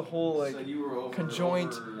 just the whole like so you were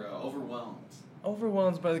conjoint- overwhelmed.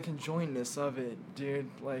 overwhelmed by the conjointness of it, dude.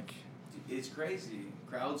 Like, It's crazy.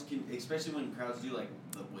 Crowds can, especially when crowds do like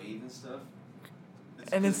the wave and stuff.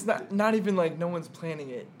 and it's not even like no one's planning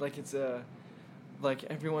it. Like it's like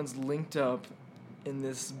everyone's linked up in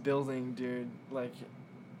this building, dude. Like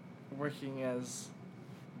working as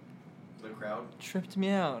the crowd. tripped me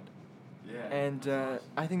out. Yeah. And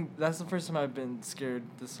I think that's the first time I've been scared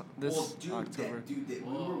this well, dude, October.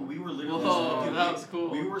 we were literally. Whoa, dude, that was cool.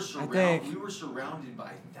 We were think- surrounded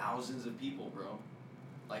by thousands of people, bro.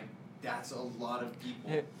 like that's a lot of people.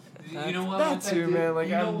 Yeah. You know what? That too, man.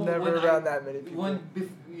 Like, I'm never around that many people.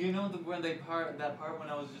 When they part when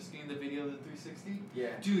I was just getting the video of the 360. Yeah.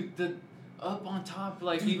 Dude, the up on top,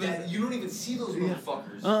 like Dude, even you don't even see those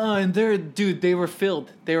motherfuckers. and they were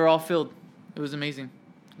filled. They were all filled. It was amazing.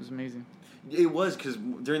 It was amazing. It was because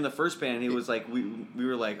during the first band, it was like we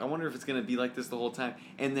were like, I wonder if it's gonna be like this the whole time.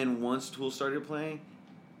 And then once Tool started playing,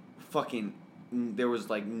 there was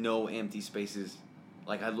like no empty spaces.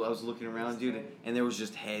 Like I was looking around, dude, and there was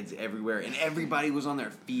just heads everywhere, and everybody was on their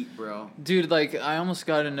feet, bro. Dude, like I almost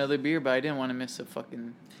got another beer, but I didn't want to miss a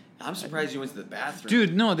fucking. I'm surprised you went to the bathroom.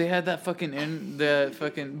 Dude, no, they had that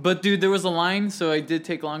But dude, there was a line, so I did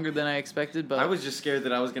take longer than I expected. But I was just scared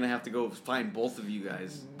that I was gonna have to go find both of you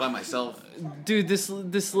guys by myself. Dude, this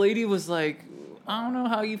lady was like, I don't know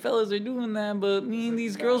how you fellas are doing that, but me and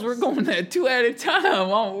these girls were going at 2 at a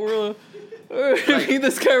time. Me and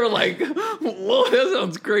this guy were like, whoa, that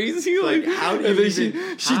sounds crazy. Like, how do you and then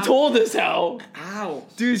even, she told us how. How?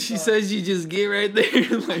 Dude, she says you just get right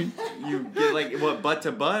there. Like, you get like, what, butt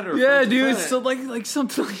to butt? Or yeah, front to dude, front? so like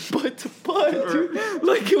something like butt to butt, dude.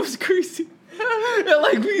 Like, it was crazy. And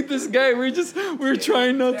like me and this guy, we're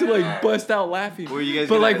trying not to like bust out laughing. Were you guys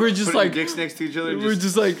but like gonna we're just put your like dicks next to each other? we're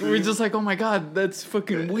just like, oh my god, that's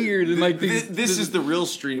fucking weird. And like this is the real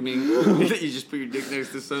streaming. You just put your dick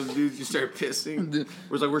next to some dudes, you start pissing.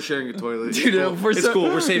 We're sharing a toilet. Dude, it's cool.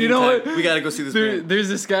 We're saving time. What? We gotta go see this band. There's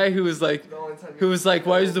this guy who was like,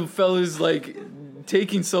 why is the fellas like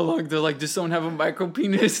taking so long? They're like, just don't have a micro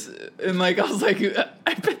penis. And like I was like,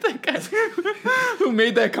 I bet that guy who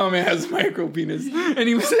made that comment has a micro penis, and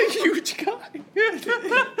he was a huge guy. And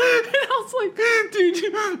I was like,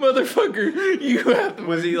 dude, motherfucker, you have.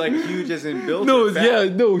 Was he like huge as in built? No, or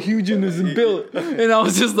fat? huge and isn't built. And I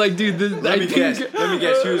was just like, dude, Let me guess.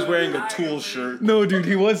 He was wearing a Tool shirt. No, dude,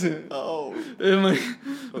 he wasn't. Oh. And like,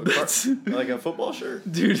 that's, like a football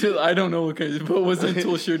shirt? dude, I don't know what kind of, but it wasn't a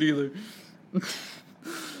Tool shirt either.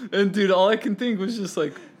 And dude, all I can think was just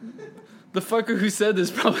like, the fucker who said this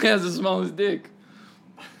probably has the smallest dick.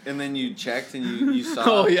 And then you checked and you saw.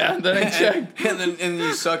 Oh yeah, then I checked. And then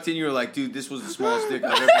you sucked and you were like, dude, this was the smallest dick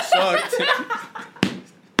I've ever sucked.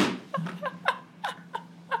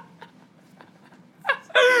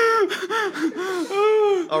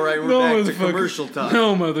 All right, we're back to commercial talk.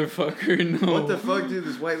 No, motherfucker, no. What the fuck, dude?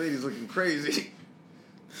 This white lady's looking crazy.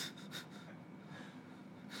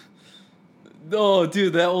 Oh,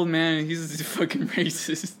 dude, that old man, he's fucking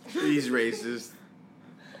racist. He's racist.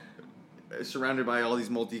 Surrounded by all these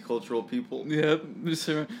multicultural people. Yep.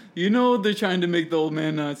 You know they're trying to make the old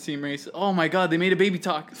man not seem racist. Oh my god, they made a baby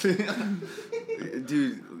talk. Dude,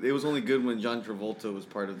 it was only good when John Travolta was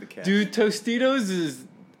part of the cast. Dude, Tostitos is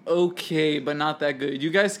okay, but not that good.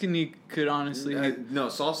 You guys could honestly... no,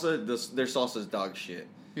 salsa, their salsa's dog shit.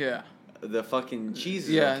 Yeah. The fucking cheese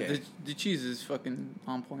is yeah, okay. the cheese is fucking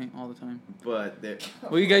on point all the time. But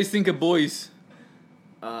what do you guys think of Boys?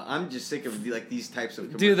 I'm just sick of these types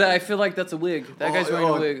of commercials. Dude, I feel like that's a wig. That guy's wearing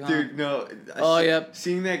a wig. Huh? Dude, no. Oh, yep.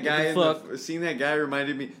 Seeing that guy, seeing that guy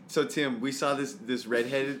reminded me. So Tim, we saw this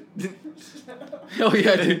redheaded. Oh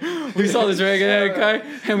yeah, dude. We saw this redheaded guy,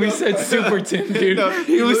 and we said Super Tim, dude. No,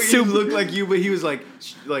 he looked like you, but he was like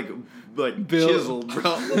Bill. chiseled,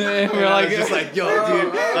 bro. And we're like, just like, yo,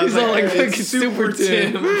 dude. He's all like fucking it's Super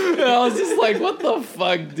Tim. And I was just like, what the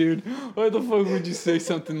fuck, dude? Why the fuck would you say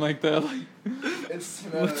something like that? Like,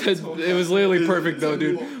 it was literally perfect though,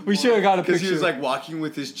 dude. We should have got a picture. Because he was like walking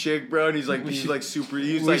with his chick, bro, and he was like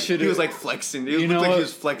flexing. It looked like he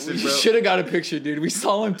was flexing, bro. We should have got a picture, dude. We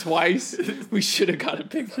saw him twice. We should have got a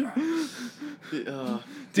picture.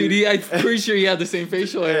 Dude, I'm pretty sure he had the same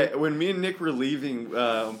facial hair. When me and Nick were leaving,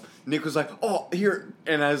 Nick was like, "Oh, here,"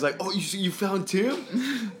 and I was like, "Oh, you found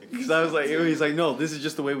Tim?" Because I was like, he's like, "No, this is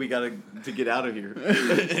just the way we gotta to get out of here."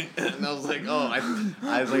 And I was like, "Oh,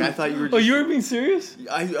 I was like, I thought you were." Just, you were being serious?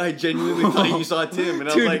 I genuinely thought you saw Tim, and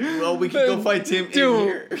I was like, "Well, we can go find Tim in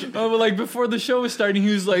here." But like before the show was starting,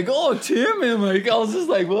 he was like, "Oh, Tim," and like I was just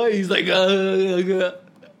like, "What?" He's like, You're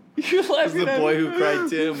laughing the at boy me. who cried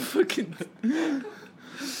Tim. Fucking.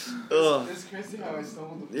 It's crazy how I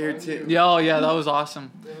stumbled upon you. Yeah, oh yeah, that was awesome.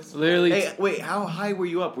 Literally. Hey, wait, how high were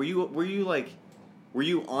you up? Were you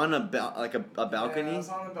on a balcony? Yeah, I was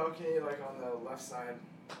on a balcony, like on the left side.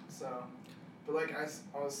 So, but like I was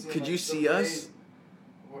seeing. Could like, you see us?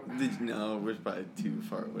 What? No, we're probably too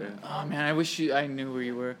far away. Oh man, I wish I knew where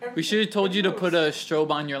you were. We should have told you to put a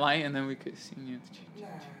strobe on your light, and then we could see you. Nah,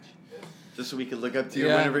 Just so we could look up to you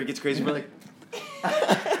whenever it gets crazy. We're like.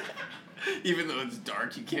 Even though it's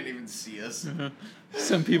dark, you can't even see us.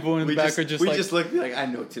 Some people in the back are just we like... just look like, I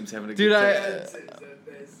know Tim's having a dude, good time.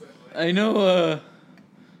 I know,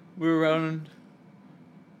 We were around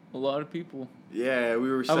a lot of people. Yeah, we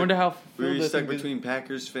were. Stuck, I wonder how we were filled stuck that thing between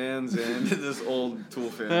Packers fans and this old Tool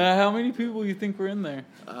is. fan. How many people you think were in there?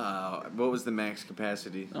 What was the max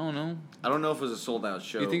capacity? I don't know. I don't know if it was a sold out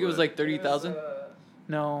show. You think it was but- like 30,000?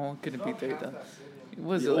 No, it couldn't be 30,000.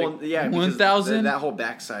 Was it Yeah, like because 1,000? That whole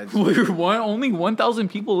backside. We were only 1,000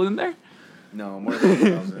 people in there? No, more than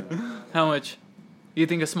 1,000. How much? You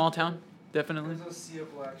think a small town? Definitely. There's no sea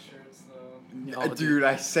of black shirts though. Oh, dude,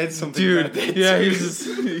 I said something. Dude, about that yeah,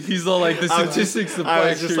 too. he's all like the I was just- statistics of I black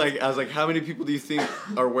was just shirts. like, how many people do you think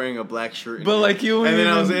are wearing a black shirt? in But, here? like, you and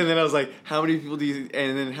then even- I was like, how many people do you?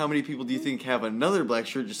 And then how many people do you think have another black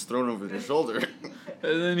shirt just thrown over their shoulder?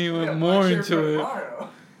 And then he went more into it.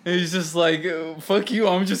 And he's just like, fuck you,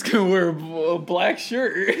 I'm just gonna wear a black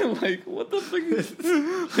shirt. Like, what the fuck is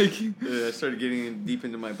like, Yeah, I started getting deep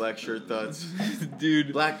into my black shirt thoughts.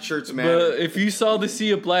 dude. Black shirts matter. But if you saw the sea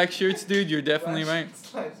of black shirts, dude, you're definitely right.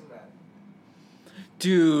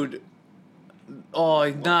 Dude. Oh,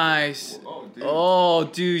 nice. Oh, dude. Oh,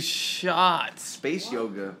 dude, shots. Space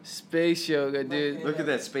yoga. Space yoga, dude. Look at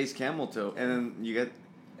that space camel toe. And then you got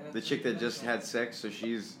the chick that just had sex, so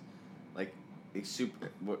she's like a super.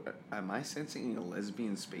 What, am I sensing a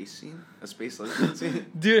lesbian space scene? A space lesbian scene?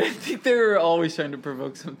 Dude, I think they were always trying to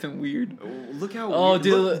provoke something weird. Oh, look how. Oh, weird.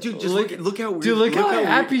 dude, Dude, just look- look how weird. Dude, look how weird-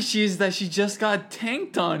 happy she is that she just got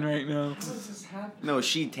tanked on right now. No,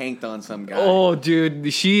 she tanked on some guy. Oh,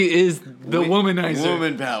 dude, she is the womanizer.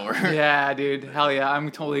 Woman power. Yeah, dude, hell yeah, I'm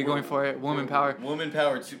totally going for it. Woman power. Woman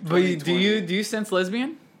power. But do you sense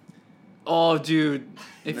lesbian? Oh, dude,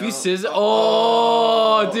 if No. you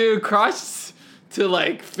dude, crotch to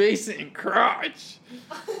like face and crotch.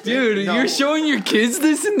 Dude, No. you're showing your kids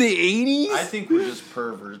this in the 80s? I think we're just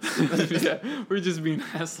perverts. Yeah, we're just being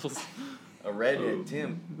assholes. A redhead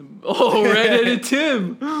Tim. Oh, redheaded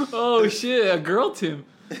Tim. Oh shit, a girl Tim.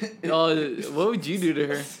 Oh, what would you do to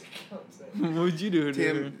her? What would you do to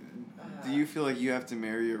her? Tim, do you feel like you have to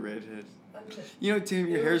marry a redhead? You know, Tim,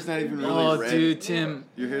 your hair's not even really Oh, red. dude, Tim.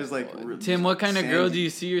 Your hair's like. Tim, what kind of girl sandy. do you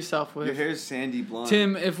see yourself Your with? hair's sandy blonde.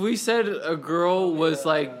 Tim, if we said a girl was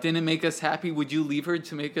like didn't make us happy, would you leave her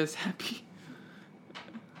to make us happy?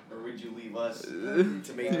 Or would you leave us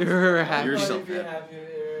to make Her happy. yourself happy?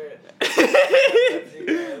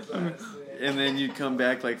 And then you'd come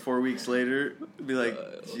back like 4 weeks later, be like,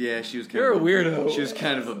 yeah, she was kind You're of a weirdo. She was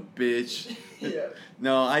kind of a bitch. Yeah.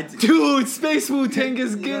 No, Dude, Space Wu-Tang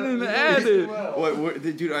is getting added. What,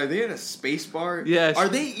 dude? Are they at a space bar? Yes. Are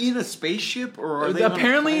they in a spaceship or are they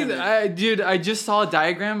Apparently, on a planet? I just saw a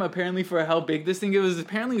diagram. Apparently, for how big this thing is,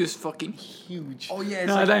 apparently it was fucking huge. Oh, yeah, it's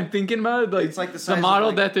Now like- that I'm thinking about it, like, it's like the size of, model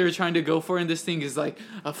like- that they were trying to go for in this thing is like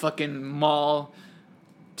a fucking mall,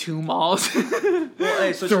 2 malls,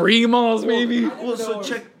 hey, so 3 malls maybe. Well, so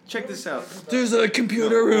check this out. There's a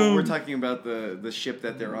computer room. We're talking about the ship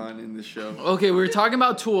that they're on in the show. Okay, we were talking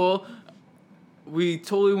about Tool. We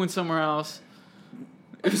totally went somewhere else.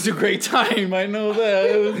 It was a great time. I know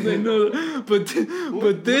that. I know that.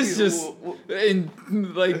 But this just and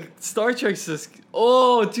like Star Trek's just.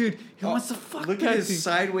 Oh, dude, he wants to fuck Look that at his thing.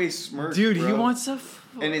 sideways smirk, Dude, he bro. wants to.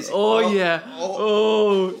 And his- oh oh, yeah.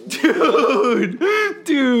 oh. Oh,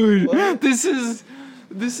 dude.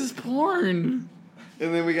 This is porn.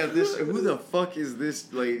 And then we got this. Who the fuck is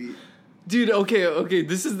this lady? Dude, okay,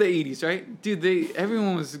 this is the 80s, right? Dude,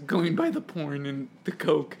 everyone was going by the porn and the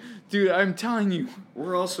coke. Dude, I'm telling you.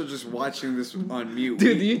 We're also just watching this on mute.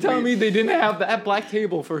 Dude, you telling me they didn't have that black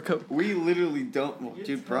table for coke? We literally don't. Well,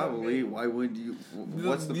 dude, probably. Why would you?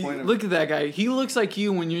 What's the point of? Look at that guy. He looks like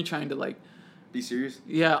you when you're trying to like, Be serious.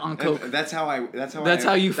 yeah, on coke. And that's how I. That's how. That's I,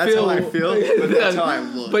 how you that's feel. how I feel. But that's how I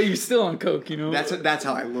look. But you're still on coke, you know? That's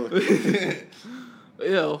how I look.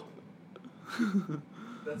 Ew.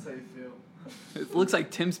 That's how you feel. It looks like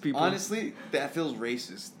Tim's people. Honestly, that feels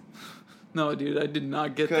racist. No, dude, I did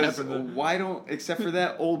not get that Because from them. why don't, except for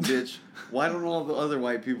that old bitch, why don't all the other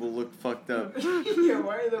white people look fucked up? Yeah,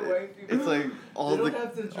 why are the white people? It's like all They don't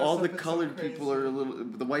have to the dress all up the in some colored people are a little.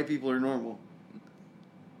 The white people are normal.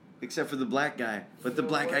 Except for the black guy, but the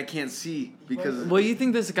black guy can't see because. Well, you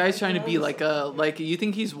think this guy's trying to be like you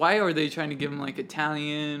think he's white, or are they trying to give him like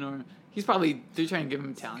Italian, or they're trying to give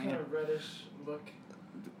him Kind Italian. of reddish look.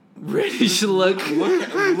 Reddish look.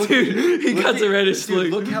 Look- Dude, he look got at- the reddish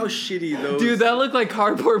dude, look. Look how shitty those. Dude, that looked like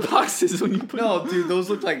cardboard boxes when you put No, dude,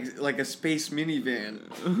 those look like a space minivan.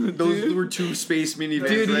 Those Dude. were 2 space minivans.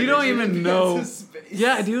 Dude, right you don't next to even each know. That's a space.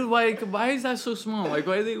 Yeah, dude, like, why is that so small? Like,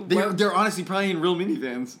 why are they... other. They're honestly probably in real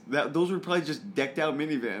minivans. Those were probably just decked out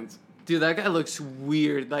minivans. Dude, that guy looks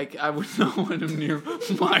weird. Like, I would not want him near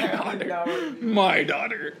my daughter. My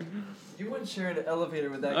daughter. You wouldn't share an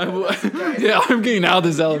elevator with that I guy. w- That's the guy. yeah, I'm getting out of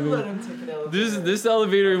this You let elevator. him take an elevator. This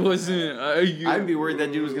elevator wasn't. I'd be worried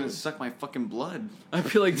that dude was gonna suck my fucking blood. I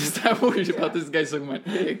feel like just that worried about this guy sucking my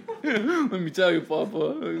dick. Let me tell you,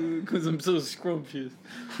 Papa, because I'm so scrumptious.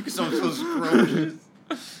 Because I'm so scrumptious.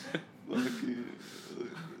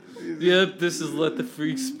 Yep, this is Let the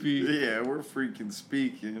Freak Speak. Yeah, we're freaking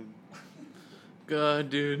speaking.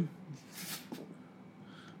 God, dude.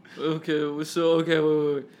 Okay,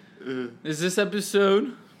 wait. Is this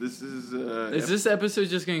episode? This is Is this episode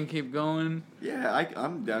just gonna keep going? Yeah,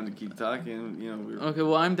 I'm down to keep talking. You know. Okay,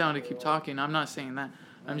 well, I'm down to keep talking. I'm not saying that.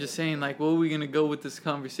 I'm just saying, like, where are we gonna go with this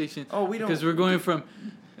conversation? Oh, we don't. Because we're going from.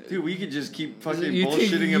 Dude, we could just keep fucking You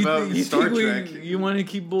think- bullshitting you about think- you Star think Trek. You want to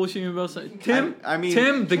keep bullshitting about something? Tim? I mean,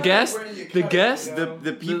 Tim, the guest? The guest?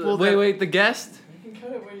 the people. Wait, the guest? You can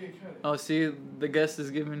cut it where you cut it. Oh, see, the guest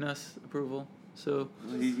is giving us approval. So,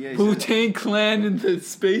 Yeah, Wu-Tang Clan and the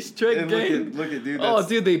Space Trek and gang. look at, dude. Oh, that's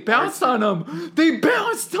dude, they bounced on him. They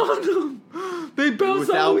bounced on him. They bounced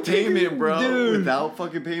on without Wu-Tang. payment, bro. Dude. Without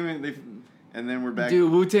fucking payment, and then we're back.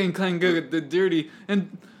 Dude, Wu-Tang Clan got the dirty.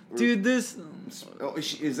 And, dude, this... Oh,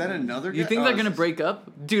 is that another guy? You think Oh, they're it's gonna just- break up?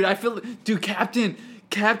 Dude, I feel... Dude,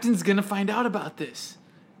 Captain's gonna find out about this.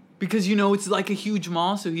 Because, you know, it's like a huge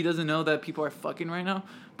mall, so he doesn't know that people are fucking right now.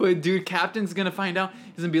 But, dude, Captain's gonna find out.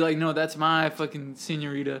 He's gonna be like, no, that's my fucking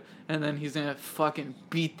senorita. And then he's gonna fucking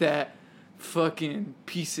beat that fucking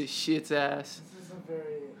piece of shit's ass. This is a very.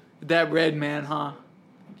 That red man, huh?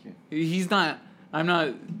 Okay. He's not... I'm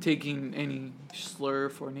not taking any slur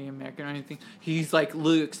for Native American or anything. He's like,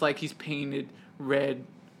 looks like he's painted red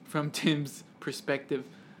from Tim's perspective.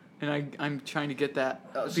 And I'm trying to get that.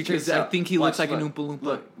 Oh, so Because check this I out. think he looks Watch, like an look, Oompa Loompa.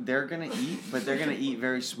 Look, they're gonna eat, but they're gonna eat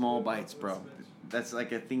very small bites, bro. That's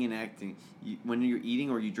like a thing in acting. When you're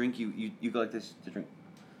eating or you drink, you go like this to drink.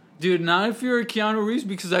 Dude, not if you're Keanu Reeves,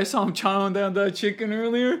 because I saw him chowing down that chicken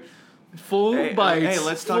earlier. Full Hey, bites. hey,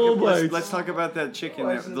 let's talk. Full Let's, bites. let's talk about that chicken.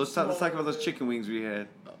 Why is it Let's talk small? about those chicken wings we had.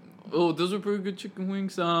 Oh, those were pretty good chicken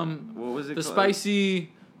wings. What was it The called?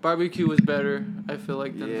 spicy barbecue was better, I feel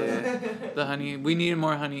like, than Yeah. the honey. We needed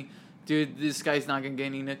more honey. Dude, this guy's not gonna get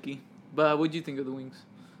any nookie. But what'd you think of the wings?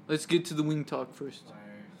 Let's get to the wing talk first.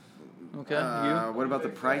 Okay, What about the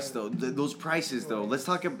price though? Those prices though. Let's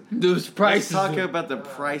talk about. you? Those prices. Let's talk about the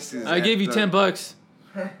prices. I at gave you the- $10.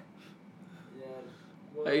 Yeah.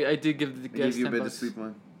 Well, I did give the I gave guys you a bed to $10. sleep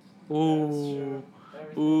on. Ooh.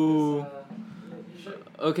 everything Ooh. is, you should-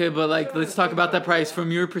 Okay, but like, let's talk about that price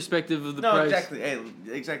from your perspective of the No, price. exactly. Hey,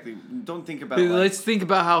 exactly. Don't think about. But like, let's think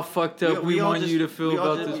about how fucked up we all want just- you to feel we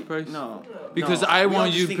all about just- this price. No, Because no. I We all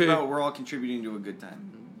want just you to think pay. about we're all contributing to a good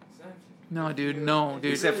time. Exactly. No, dude, no,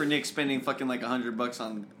 dude. Except for Nick spending fucking like $100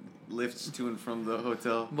 on lifts to and from the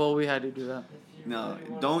hotel. Well, we had to do that. If you No, really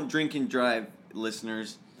want- don't drink and drive,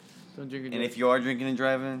 listeners. Don't drink it. And if you are drinking and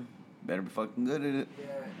driving, better be fucking good at it. Yeah.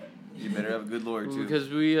 You better have a good lawyer too. Because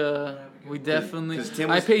we definitely. 'Cause Tim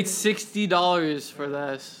I was- paid $60 for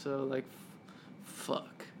that, so like, fuck.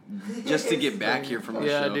 Just to get back here from the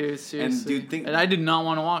Yeah, show. dude, seriously. And dude, think, And I did not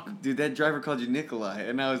want to walk. dude, that driver called you Nikolai,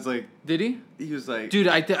 and I was like, Did he? he was like, Dude,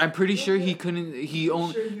 I'm pretty sure he couldn't. He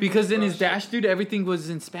only sure he because was in his Russian? dash, dude, everything was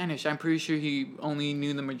in Spanish. I'm pretty sure he only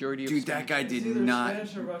knew the majority of. dude, Spanish. that guy It's did either not.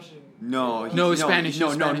 Spanish or Russian. No, No, Spanish, No,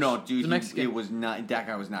 it's no, Spanish. no, It's dude. Mexican. It was not. That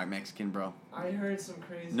guy was not Mexican, bro. I heard some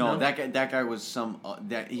crazy. No, No? that guy was some.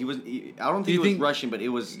 That he was. I don't Do think you he was think- Russian, but it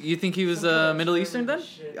was. You think he was some kind of Middle Eastern then?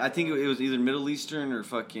 shit. I think it was either Middle Eastern or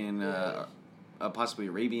fucking possibly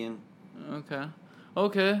Arabian. Okay.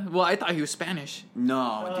 Okay. Well, I thought he was Spanish.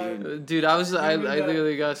 No, dude. Dude, I You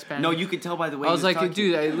literally got Spanish. No, you could tell by the way. I he was like, talking.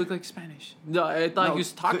 dude, I look like Spanish. No, I thought No, he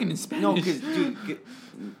was talking in Spanish. No, because dude,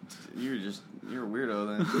 you're a weirdo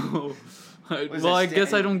then. is Well, that, I guess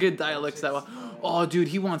Stan? I don't get dialects that well. Oh, dude,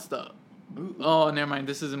 he wants the. Ooh. Oh, never mind.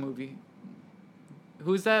 This is a movie.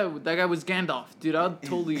 Who's that? That guy was Gandalf, dude. I'll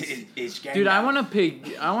totally. It's Dude, I Gandalf. want to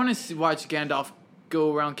pay. I want to watch Gandalf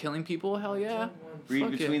go around killing people. Hell yeah. Read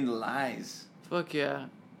Fuck between the lies. Fuck yeah.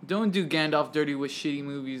 Don't do Gandalf dirty with shitty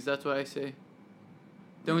movies. That's what I say.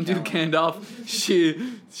 Don't do Gandalf shit.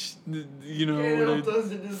 You know, Gandalf what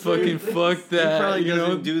doesn't I- deserve fucking this. fuck He that. probably you doesn't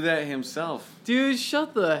know? do that himself. Dude,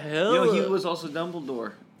 shut the hell You know, he up. was also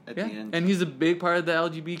Dumbledore at Yeah, the end. and he's a big part of the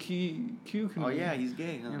LGBTQ community. Oh yeah, he's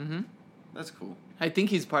gay, huh? Mm-hmm. That's cool. I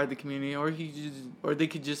think he's part of the community, or they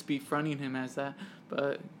could just be fronting him as that.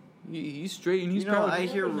 But he's straight and he's You know, proud. I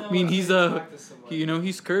hear- I mean, he's you know,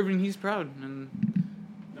 he's curved and he's proud, and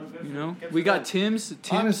you know, we got Tims.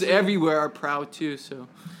 Honestly- everywhere are proud too. So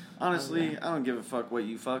Honestly, I don't give a fuck what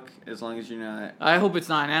you fuck as long as you're not. I hope it's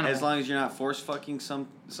not an animal. As long as you're not force fucking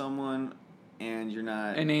someone, and you're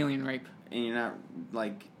not An alien rape. and you're not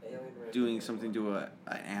like doing something to an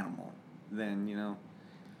animal, then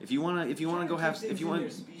if you wanna go have if you want your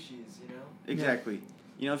species, exactly.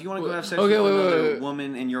 If you want to go have sex Okay, with wait, another wait, wait.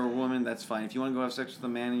 woman and you're a woman, that's fine. If you want to go have sex with a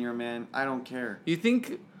man and you're a man, I don't care. You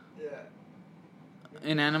think Yeah.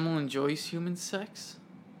 an animal enjoys human sex?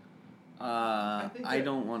 I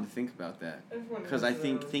don't want to think about that because I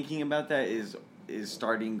think thinking about that is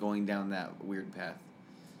going down that weird path.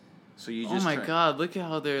 So you just Oh my god! Look at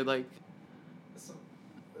how they're like. This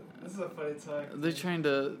is a funny talk. They're trying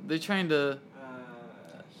to.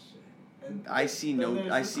 Shit. I see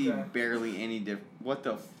barely any difference. What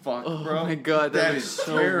the fuck, Oh bro? my god, that is is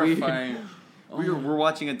so terrifying. weird. We're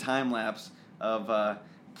watching a time lapse of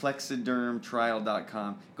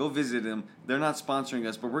plexidermtrial.com. Go visit them. They're not sponsoring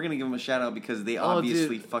us, but we're gonna give them a shout out because they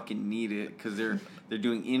obviously fucking need it because they're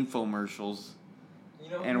doing infomercials.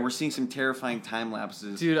 And we're seeing some terrifying time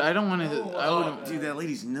lapses. Dude, I don't want to. I wouldn't. Dude, that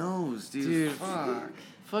lady's nose, dude. Dude, Fuck.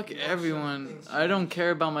 fuck everyone. I don't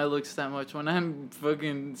care about my looks that much. When I'm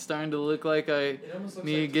fucking starting to look like I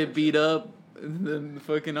need to get beat up, then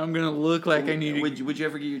fucking I'm gonna look like I need to. Would you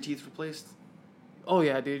ever get your teeth replaced? Oh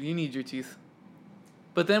yeah, dude, you need your teeth.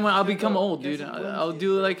 But then when I'll become old, dude, I'll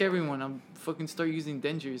do it like everyone. I'll fucking start using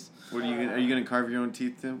dentures. What are you gonna carve your own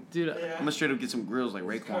teeth, Tim? Dude, I'm gonna straight up get some grills like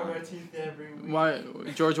Carve Raekwon. our teeth every week. why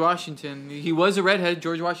George Washington? He was a redhead.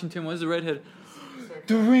 George Washington was a redhead.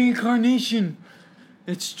 The reincarnation.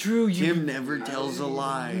 It's true. Tim never tells a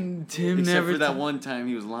lie. Tim Except never. for that one time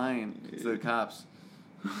he was lying to the cops.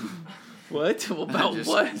 What about Just-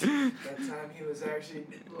 what? That time he was actually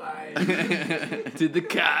lying. To the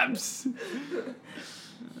cops.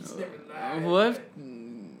 He's never lied. What?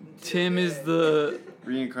 Tim is the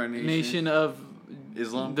Reincarnation. nation of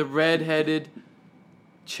Islam. the red-headed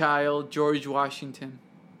child, George Washington.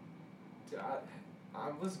 Dude, I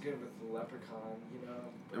was good with the leprechaun,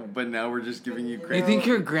 But now we're just giving you You crazy. think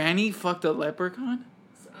your granny fucked a leprechaun?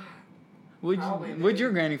 Probably, Would your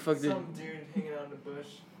dude. granny fuck the Some dude hanging out in the bush.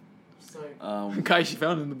 Just like, guy she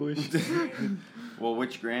found in the bush? Well,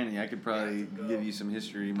 which granny? I could probably give you some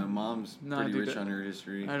history. My mom's Nah, pretty dude, rich on her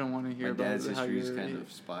history. I don't want to hear My about dad's how history is your kind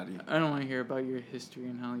of spotty. I don't want to hear about your history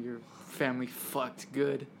and how your family fucked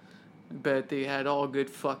good. I bet they had all good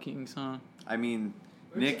fuckings, huh? I mean,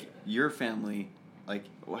 Nick, your family, like,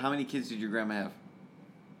 how many kids did your grandma have?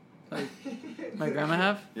 Like my grandma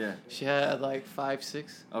have? Yeah. She had like 5,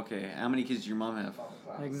 6, Okay. How many kids did your mom have?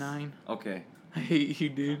 like 9. Okay. I hate you,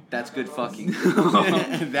 dude. That's good fucking.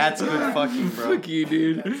 That's good fucking, bro. Fuck you,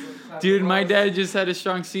 dude. Dude, my dad just had a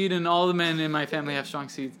strong seed, and all the men in my family have strong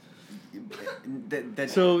seeds.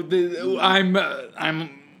 So I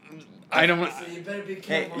don't. So you better be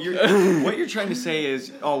Hey, careful. what you're trying to say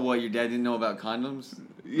is, oh, what, your dad didn't know about condoms?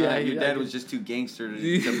 Yeah, your dad I was did. just too gangster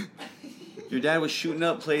to. Your dad was shooting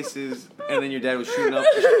up places, and then your dad was shooting up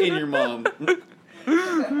in your mom.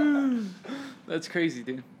 That's crazy,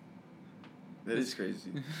 dude. That is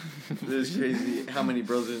crazy. That is crazy how many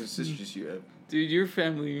brothers and sisters you have. Dude, your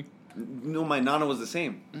family. No, my nana was the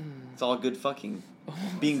same. It's all good fucking.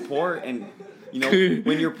 Being poor and,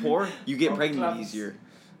 when you're poor, you get pregnant easier.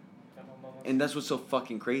 And that's what's so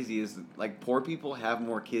fucking crazy is, like, poor people have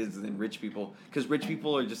more kids than rich people. Because rich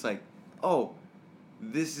people are just like, oh,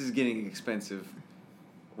 this is getting expensive.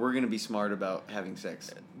 We're going to be smart about having sex.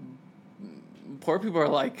 Poor people are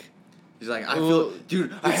like. He's like,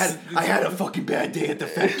 dude, I had a fucking bad day at the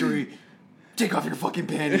factory. Take off your fucking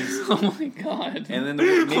panties. Oh my god. And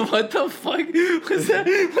then what the fuck was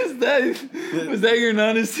that? Was that your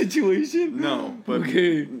nana's situation? No, but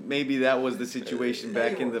okay. Maybe that was the situation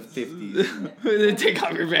back in the 50s. Take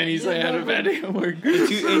off your panties. I had a bad day at work. two-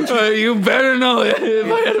 You better know it. If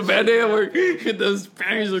I had a bad day at work, those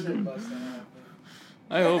panties are.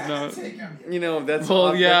 I hope not. That's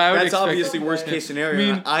Well, yeah, I would that's expect obviously that. worst case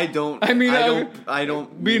scenario. I don't. I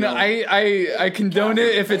condone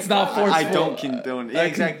it if it's not forceful. I don't condone it. Yeah,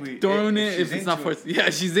 exactly. Condone it if it's not forceful. Yeah,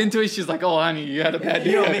 she's into it. She's like, oh, honey, you had a bad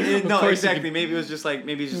day. No, exactly. Maybe it's just like,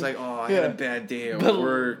 oh, I had a bad day at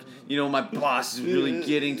work. My boss is really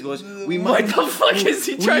getting to us. What the fuck is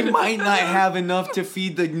he trying We to? might not have enough to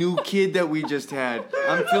feed the new kid that we just had.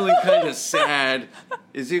 I'm feeling kind of sad.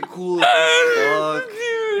 Is it cool? Fuck.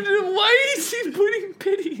 Dude, why is he putting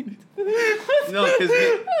pity in? No, because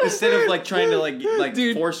instead of like trying to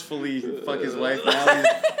Dude. forcefully fuck his wife,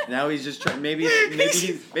 now he's just trying. Maybe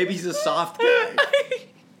he's a soft guy.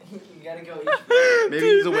 You gotta go Maybe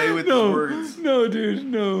he's away with the words. No, dude,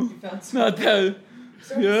 no. each. Not that.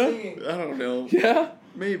 Yeah? I don't know. Yeah?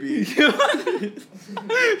 Maybe. You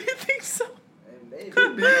think so? Maybe.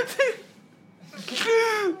 Could be.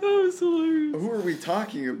 That was hilarious. Who are we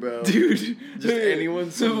talking about? Dude. Just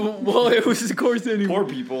anyone? Well, it was, of course, anyone. Poor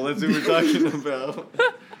people, that's who we're talking about.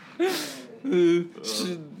 Dude,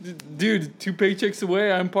 2 paychecks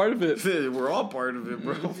away, I'm part of it. We're all part of it,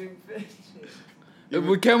 bro.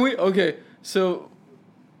 Can we? Okay, so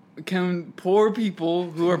can poor people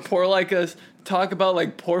who are poor like us talk about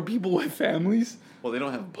like poor people with families? Well, they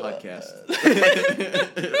don't have a podcast.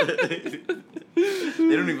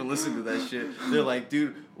 They don't even listen to that shit. They're like,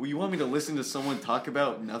 dude, well, you want me to listen to someone talk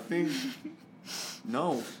about nothing?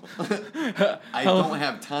 No. I don't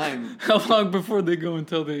have time. How long before they go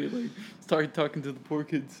until they like start talking to the poor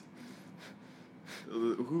kids?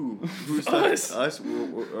 Who? Who's Us. Us?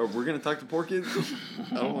 We're gonna talk to poor kids?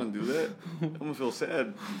 I don't want to do that. I'm gonna feel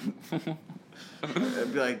sad.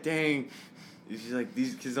 I'd be like, dang. She's like,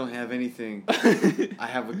 these kids don't have anything. I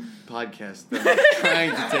have a podcast that I'm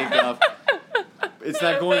trying to take off. It's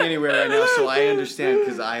not going anywhere right now, so I understand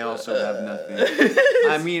because I also have nothing.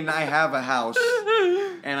 I mean, I have a house,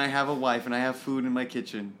 and I have a wife, and I have food in my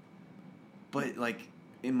kitchen. But, like,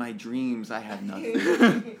 in my dreams, I have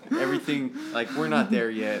nothing. Everything, like, we're not there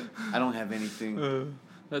yet. I don't have anything.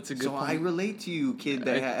 That's a good So point. I relate to you, kid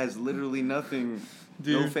that has literally nothing.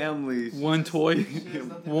 No Dude, family. One toy.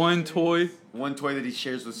 One toy. One toy that he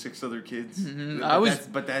shares with 6 other kids.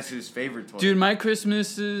 Mhm. But that's his favorite toy. Dude, my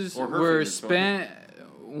Christmases Or her were favorite toy. spent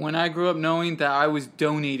when I grew up knowing that I was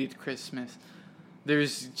donated Christmas.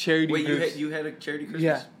 There's charity Wait, groups. you had a charity Christmas?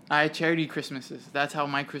 Yeah, I had charity Christmases. That's how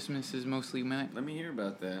my Christmases mostly went. Let me hear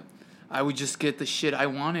about that. I would just get the shit I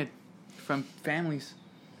wanted from families.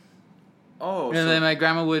 Oh, And then my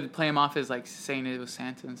grandma would play them off as like saying it was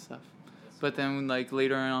Santa and stuff. But then like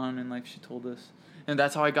later on in life she told us. And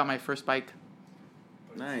that's how I got my first bike.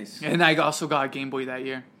 nice. And I also got a Game Boy that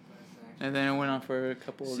year. And then it went on for a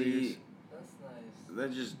couple of years. See, That's nice.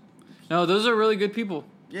 that just No, those are really good people.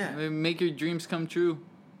 yeah. They make your dreams come true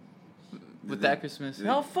with Did that they- Christmas. did-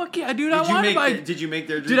 Oh, fuck yeah, dude, I want a bike. Did you make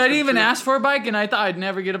their dreams Dude, I didn't come even true? ask for a bike, and I thought I'd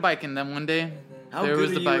never get a bike. And then one day, How there good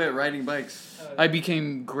was are the you bike. at riding bikes? I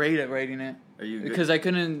became great at riding it. Are you good? Because I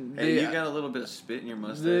couldn't... Hey, they- you got a little bit of spit in your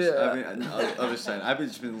mustache. The- I mean, on the other side. I've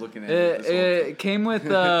just been looking at it. it came with...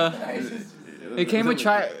 It came with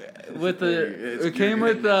it came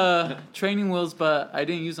with training wheels, but I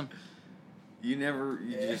didn't use them. You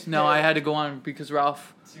just... No, I had to go on because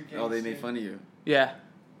Ralph... Oh, they made fun of you. Yeah.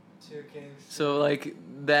 2 kings. So, like,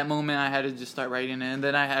 that moment I had to just start riding it, and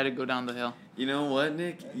then I had to go down the hill. You know what,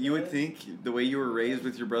 Nick? You would think, the way you were raised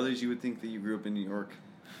with your brothers, you would think that you grew up in New York.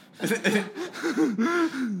 It's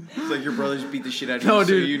like your brothers beat the shit out of you, No, so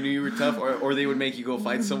dude. you knew you were tough, or they would make you go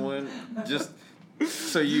fight someone just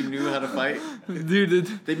so you knew how to fight. Dude,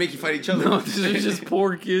 They'd make you fight each other. no, these are just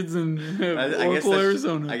poor kids in I guess Oracle, that's,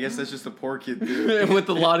 Arizona. I guess that's just a poor kid, dude. With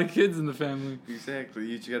a lot of kids in the family. Exactly.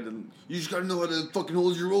 You just gotta know how to fucking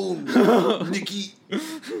hold your own, Nicky.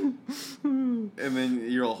 And then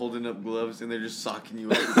you're all holding up gloves, and they're just socking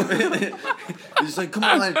you up. They're just like, come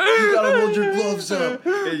on, you gotta hold your gloves up.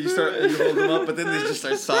 And you hold them up, but then they just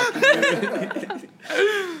start socking you.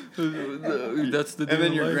 That's the. And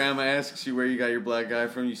then deal your of life. grandma asks you where you got your black eye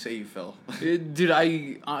from. You say you fell. Dude,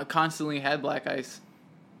 I constantly had black eyes.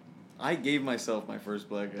 I gave myself my first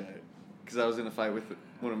black eye because I was in a fight with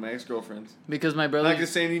one of my ex-girlfriends. Because my I'm brother. not gonna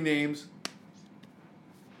say any names.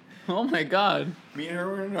 Oh my god. Me and her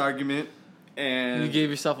were in an argument, and You gave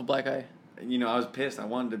yourself a black eye. you know, I was pissed. I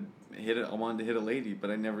wanted to hit a lady, but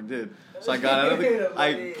I never did. So I got out of the.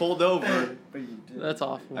 I pulled over. But you did. That's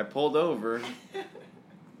awful. I pulled over,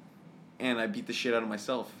 and I beat the shit out of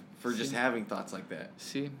myself for just having thoughts like that.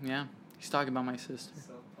 See, yeah. He's talking about my sister.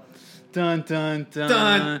 Self-punishment. Dun dun dun.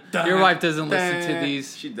 Dun, dun, Your wife doesn't listen to dun.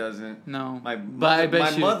 these. She doesn't. No. My But I mother, bet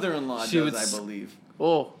my she- mother-in-law she would does, I believe.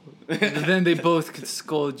 Oh. Then they both could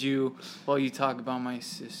scold you while you talk about my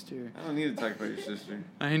sister. I don't need to talk about your sister.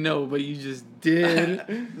 I know, but you just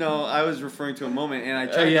did. No, I was referring to a moment, and I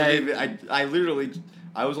tried yeah, to leave it. I literally,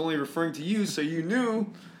 I was only referring to you, so you knew.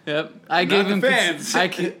 Yep. I Not gave the him fans. I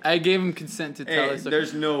gave him consent to tell Hey, us.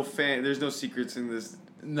 there's no secrets in this.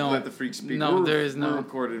 No. Let the freak speak. No, there is We're no.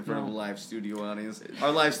 recorded in front of a No. live studio audience.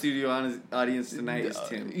 Our live studio audience tonight is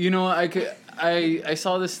Tim. You know, I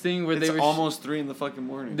saw this thing where It's they were almost 3 in the fucking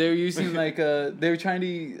morning. they were using like they were trying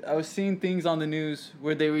to. I was seeing things on the news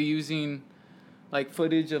where they were using like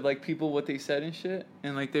footage of like people what they said and shit,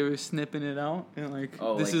 and like they were snipping it out, and like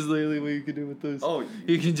Oh, this like- is literally what you could do with this. Oh,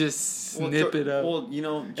 You can just snip it up. Well, you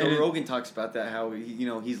know, Joe And it- Rogan talks about that. How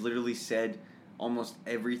he's literally said almost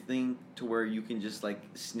everything to where you can just like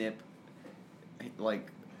snip like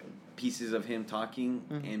pieces of him talking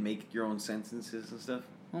Mhm. and make your own sentences and stuff.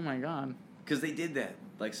 Oh my god. Because they did that.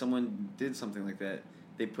 Like someone did something like that.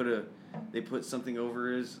 They put something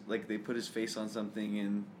over his, like they put his face on something,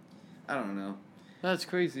 and I don't know. That's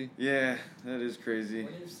crazy. Yeah, that is crazy.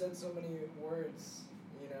 When you've said so many words,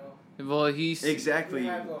 you know. Well, he's Exactly. You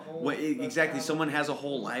have a whole Exactly. Someone has a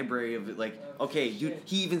whole library of it. Like, okay, dude,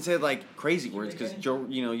 he even said like crazy words because Joe,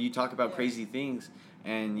 you talk about crazy things,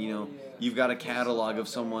 and you've got a catalog of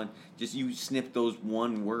someone. Just you snip those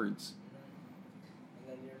one words.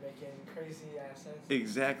 And then you're making crazy ass sense.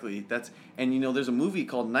 Exactly. And there's a movie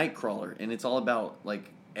called Nightcrawler, and it's all about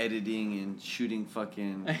like editing and shooting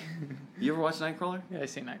fucking. You ever watch Nightcrawler? Yeah, I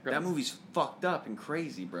see Nightcrawler. That movie's fucked up and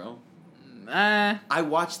crazy, bro. I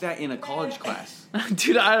watched that in a college class.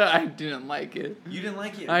 Dude, I didn't like it. You didn't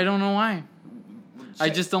like it? I don't know why. I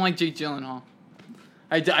just don't like Jake Gyllenhaal.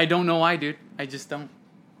 I don't know why, dude. I just don't.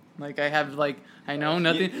 Like, I know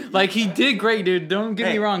nothing. Like, he did great, dude. Don't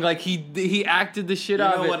get me wrong. Like, he acted the shit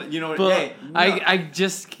out of it. You know what? But Hey, no. I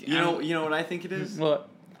just... You know what I think it is? What?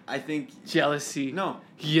 I think... Jealousy. No.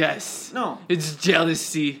 Yes. No. It's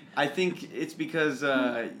jealousy. I think it's because...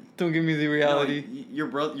 Don't give me the reality.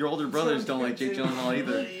 Your older brothers don't like Jake Gyllenhaal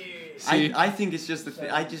either. See? I think it's just the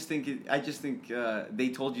thing. I just think they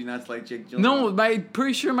told you not to like Jake Gyllenhaal. No, I'm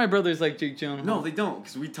pretty sure my brothers like Jake Gyllenhaal. No, they don't,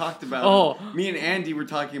 because we talked about him. Me and Andy were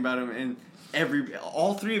talking about him, and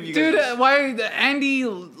all three of you guys... Dude, why... Andy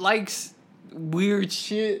likes weird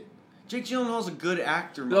shit. Jake Gyllenhaal's a good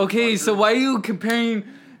actor, Okay, motherfucker. so why are you comparing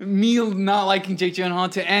me not liking Jake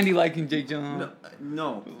Gyllenhaal to Andy liking Jake Gyllenhaal?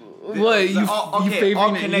 No. What? You favoring...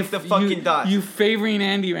 I'll connect the fucking dots. You favoring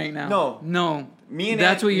Andy right now. No.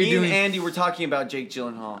 That's what you're doing. Me and Andy were talking about Jake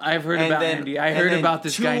Gyllenhaal. I've heard about Andy. I heard about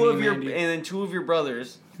this guy named Andy. And then two of your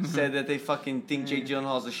brothers said that they fucking think Jake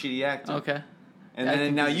Gyllenhaal's a shitty actor. Okay. And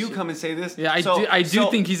then now you come and say this. Yeah, I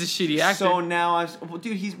do think he's a shitty actor. So now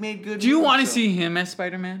dude, he's made good. Do you want to see him as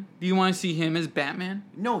Spider-Man? Do you want to see him as Batman?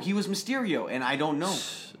 No, he was Mysterio, and I don't know.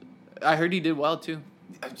 I heard he did well too.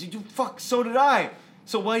 So did I.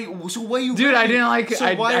 So why you? Dude, I didn't like. So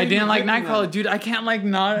I didn't like Nightcrawler. Dude, I can't like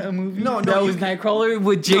not a movie that was Nightcrawler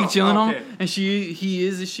with Jake Gyllenhaal, okay. and he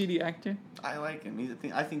is a shitty actor. I like him.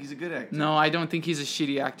 I think he's a good actor. No, I don't think he's a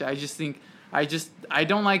shitty actor. I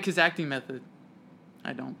don't like his acting method.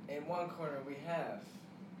 I don't. In one corner we have.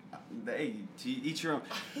 Hey, to each your own.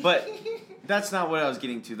 But that's not what I was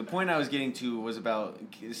getting to. The point I was getting to was about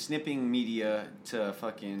snipping media to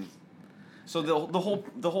fucking. So the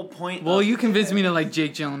whole point. Well, you convinced me to like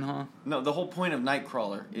Jake Gyllenhaal. No, the whole point of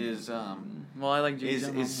Nightcrawler is well, I like Jake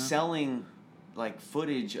Gyllenhaal. Is selling like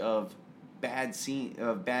footage of bad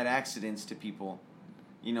accidents to people.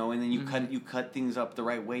 And then you cut things up the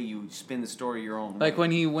right way. You spin the story your own way. Like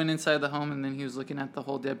when he went inside the home and then he was looking at the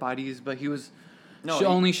whole dead bodies, but he was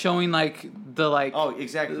only showing like the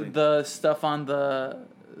exactly the stuff on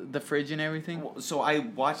the fridge and everything. So I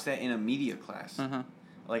watched that in a media class,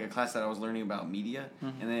 like a class that I was learning about media,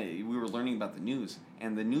 and then we were learning about the news,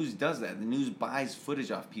 and the news does that. The news buys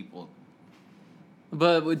footage off people.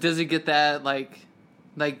 But does it get that like?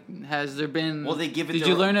 Has there been... Well, they give it... Did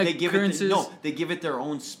you learn occurrences? They give it their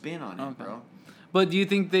own spin on it, bro. But do you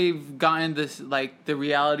think they've gotten this, like, the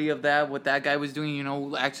reality of that, what that guy was doing,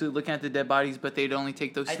 actually looking at the dead bodies, but they'd only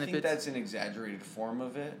take those snippets? I think that's an exaggerated form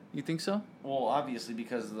of it. You think so? Well, obviously,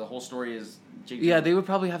 because the whole story is... they would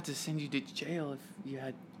probably have to send you to jail if you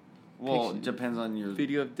had... Well, it depends on your...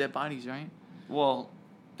 Video of dead bodies, right? Well,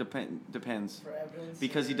 depends. For evidence?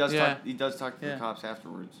 Because he does talk to the cops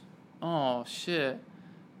afterwards. Oh, shit.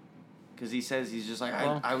 Because he says he's just like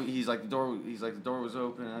he's like the door was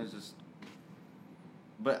open and I was just.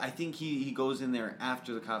 But I think he goes in there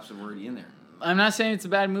after the cops are already in there. I'm not saying it's a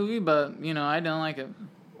bad movie, but I don't like it.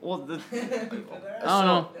 Well, I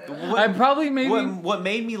don't know. I probably maybe. What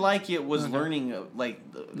made me like it was learning like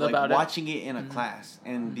watching it in a class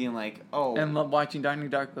and being like, oh. And watching Donnie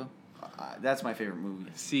Darko. That's my favorite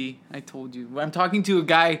movie. See, I told you. I'm talking to a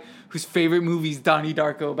guy whose favorite movie is Donnie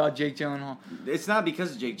Darko about Jake Gyllenhaal. It's not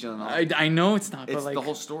because of Jake Gyllenhaal. I know it's not. It's but the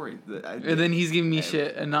whole story. And then he's giving me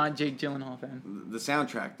shit, and not Jake Gyllenhaal fan. The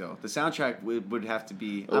soundtrack, though. The soundtrack would have to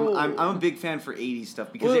be... I'm a big fan for 80s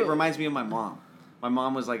stuff because it reminds me of my mom. My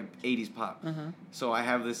mom was like 80s pop. So I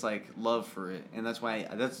have this like love for it. And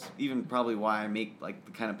that's even probably why I make like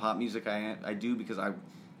the kind of pop music I do, because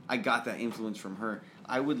I got that influence from her.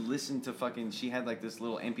 I would listen to she had like this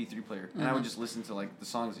little MP3 player, and I would just listen to like the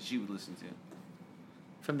songs that she would listen to.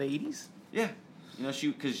 From the 80s? Yeah.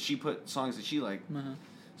 Because she put songs that she liked.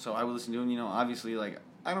 So I would listen to them, obviously like,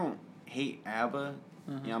 I don't hate ABBA.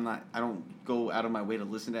 I don't go out of my way to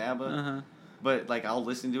listen to ABBA. But like, I'll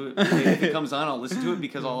listen to it. If it comes on, I'll listen to it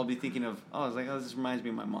because I'll be thinking of, this reminds me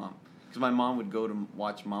of my mom. because my mom would go to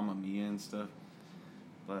watch Mamma Mia and stuff.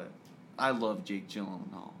 But I love Jake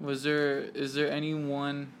Gyllenhaal. Is there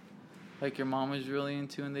anyone like your mom was really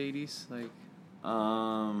into in the 80s? Like,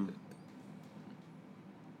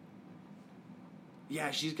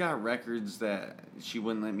 yeah, she's got records that she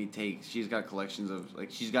wouldn't let me take. She's got collections of like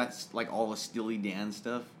she's got like all the Steely Dan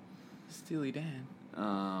stuff. Steely Dan.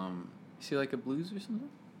 Is he like a blues or something?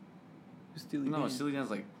 Who's Steely Dan? No, Steely Dan's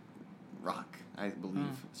like rock, I believe.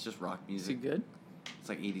 It's just rock Is music. he good? It's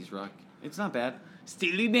like 80s rock. It's not bad.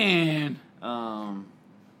 Steely Dan.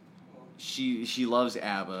 She loves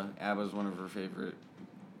ABBA. ABBA's one of her favorite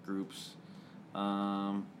groups.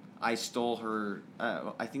 I stole her.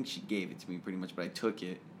 I think she gave it to me pretty much, but I took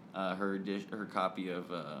it. Her copy of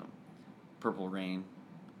Purple Rain.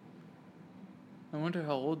 I wonder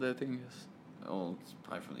how old that thing is. Oh, it's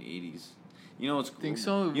probably from the 80s. You know what's cool? Think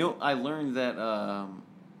so? You know, I learned that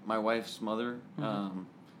my wife's mother,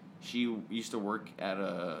 she used to work at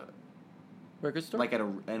a Record store? like at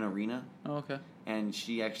an arena, Oh, okay. and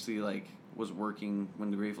she actually like was working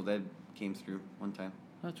when the Grateful Dead came through one time.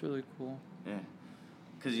 That's really cool. Yeah,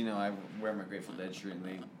 because you know I wear my Grateful Dead shirt, and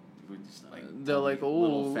they would just like They're tell like, me oh,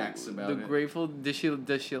 little facts about the it. Grateful. Does she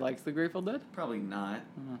like the Grateful Dead? Probably not.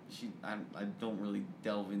 Uh-huh. I don't really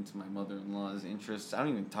delve into my mother-in-law's interests. I don't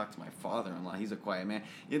even talk to my father-in-law. He's a quiet man.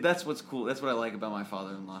 Yeah, that's what's cool. That's what I like about my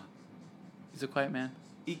father-in-law. He's a quiet man.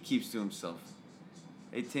 He keeps to himself.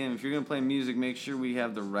 Hey Tim, if you're gonna play music, make sure we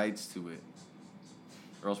have the rights to it,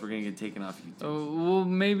 or else we're gonna get taken off YouTube. Oh, well,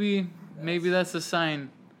 maybe that's a sign.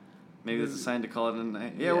 Maybe that's a sign to call it a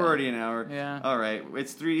night. Yeah, Yeah. we're already an hour. Yeah. All right,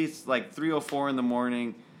 it's like 3:04 in the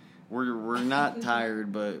morning. We're not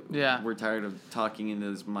tired, but Yeah. we're tired of talking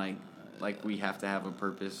into this mic. Like we have to have a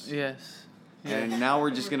purpose. Yes. And now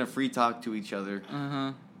we're just gonna free talk to each other.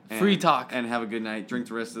 Uh-huh. and- Free talk. And have a good night. Drink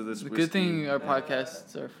the rest of this The whiskey. good thing our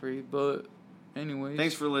podcasts are free, but anyways.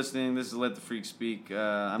 Thanks for listening. This is Let the Freak Speak.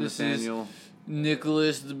 I'm This Nathaniel.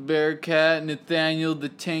 Nicholas the Bearcat, Nathaniel the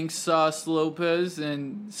Tank Sauce Lopez,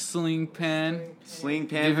 and Sling Pan. Sling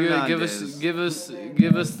Pan Give Hernandez.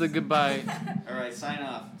 us the goodbye. All right, sign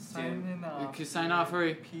off. Signing off. Okay, sign off,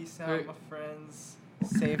 hurry. Peace out, Hurry. my friends.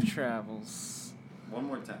 Safe travels. One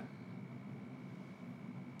more time.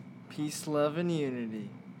 Peace, love, and unity.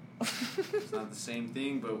 It's not the same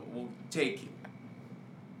thing, but we'll take it.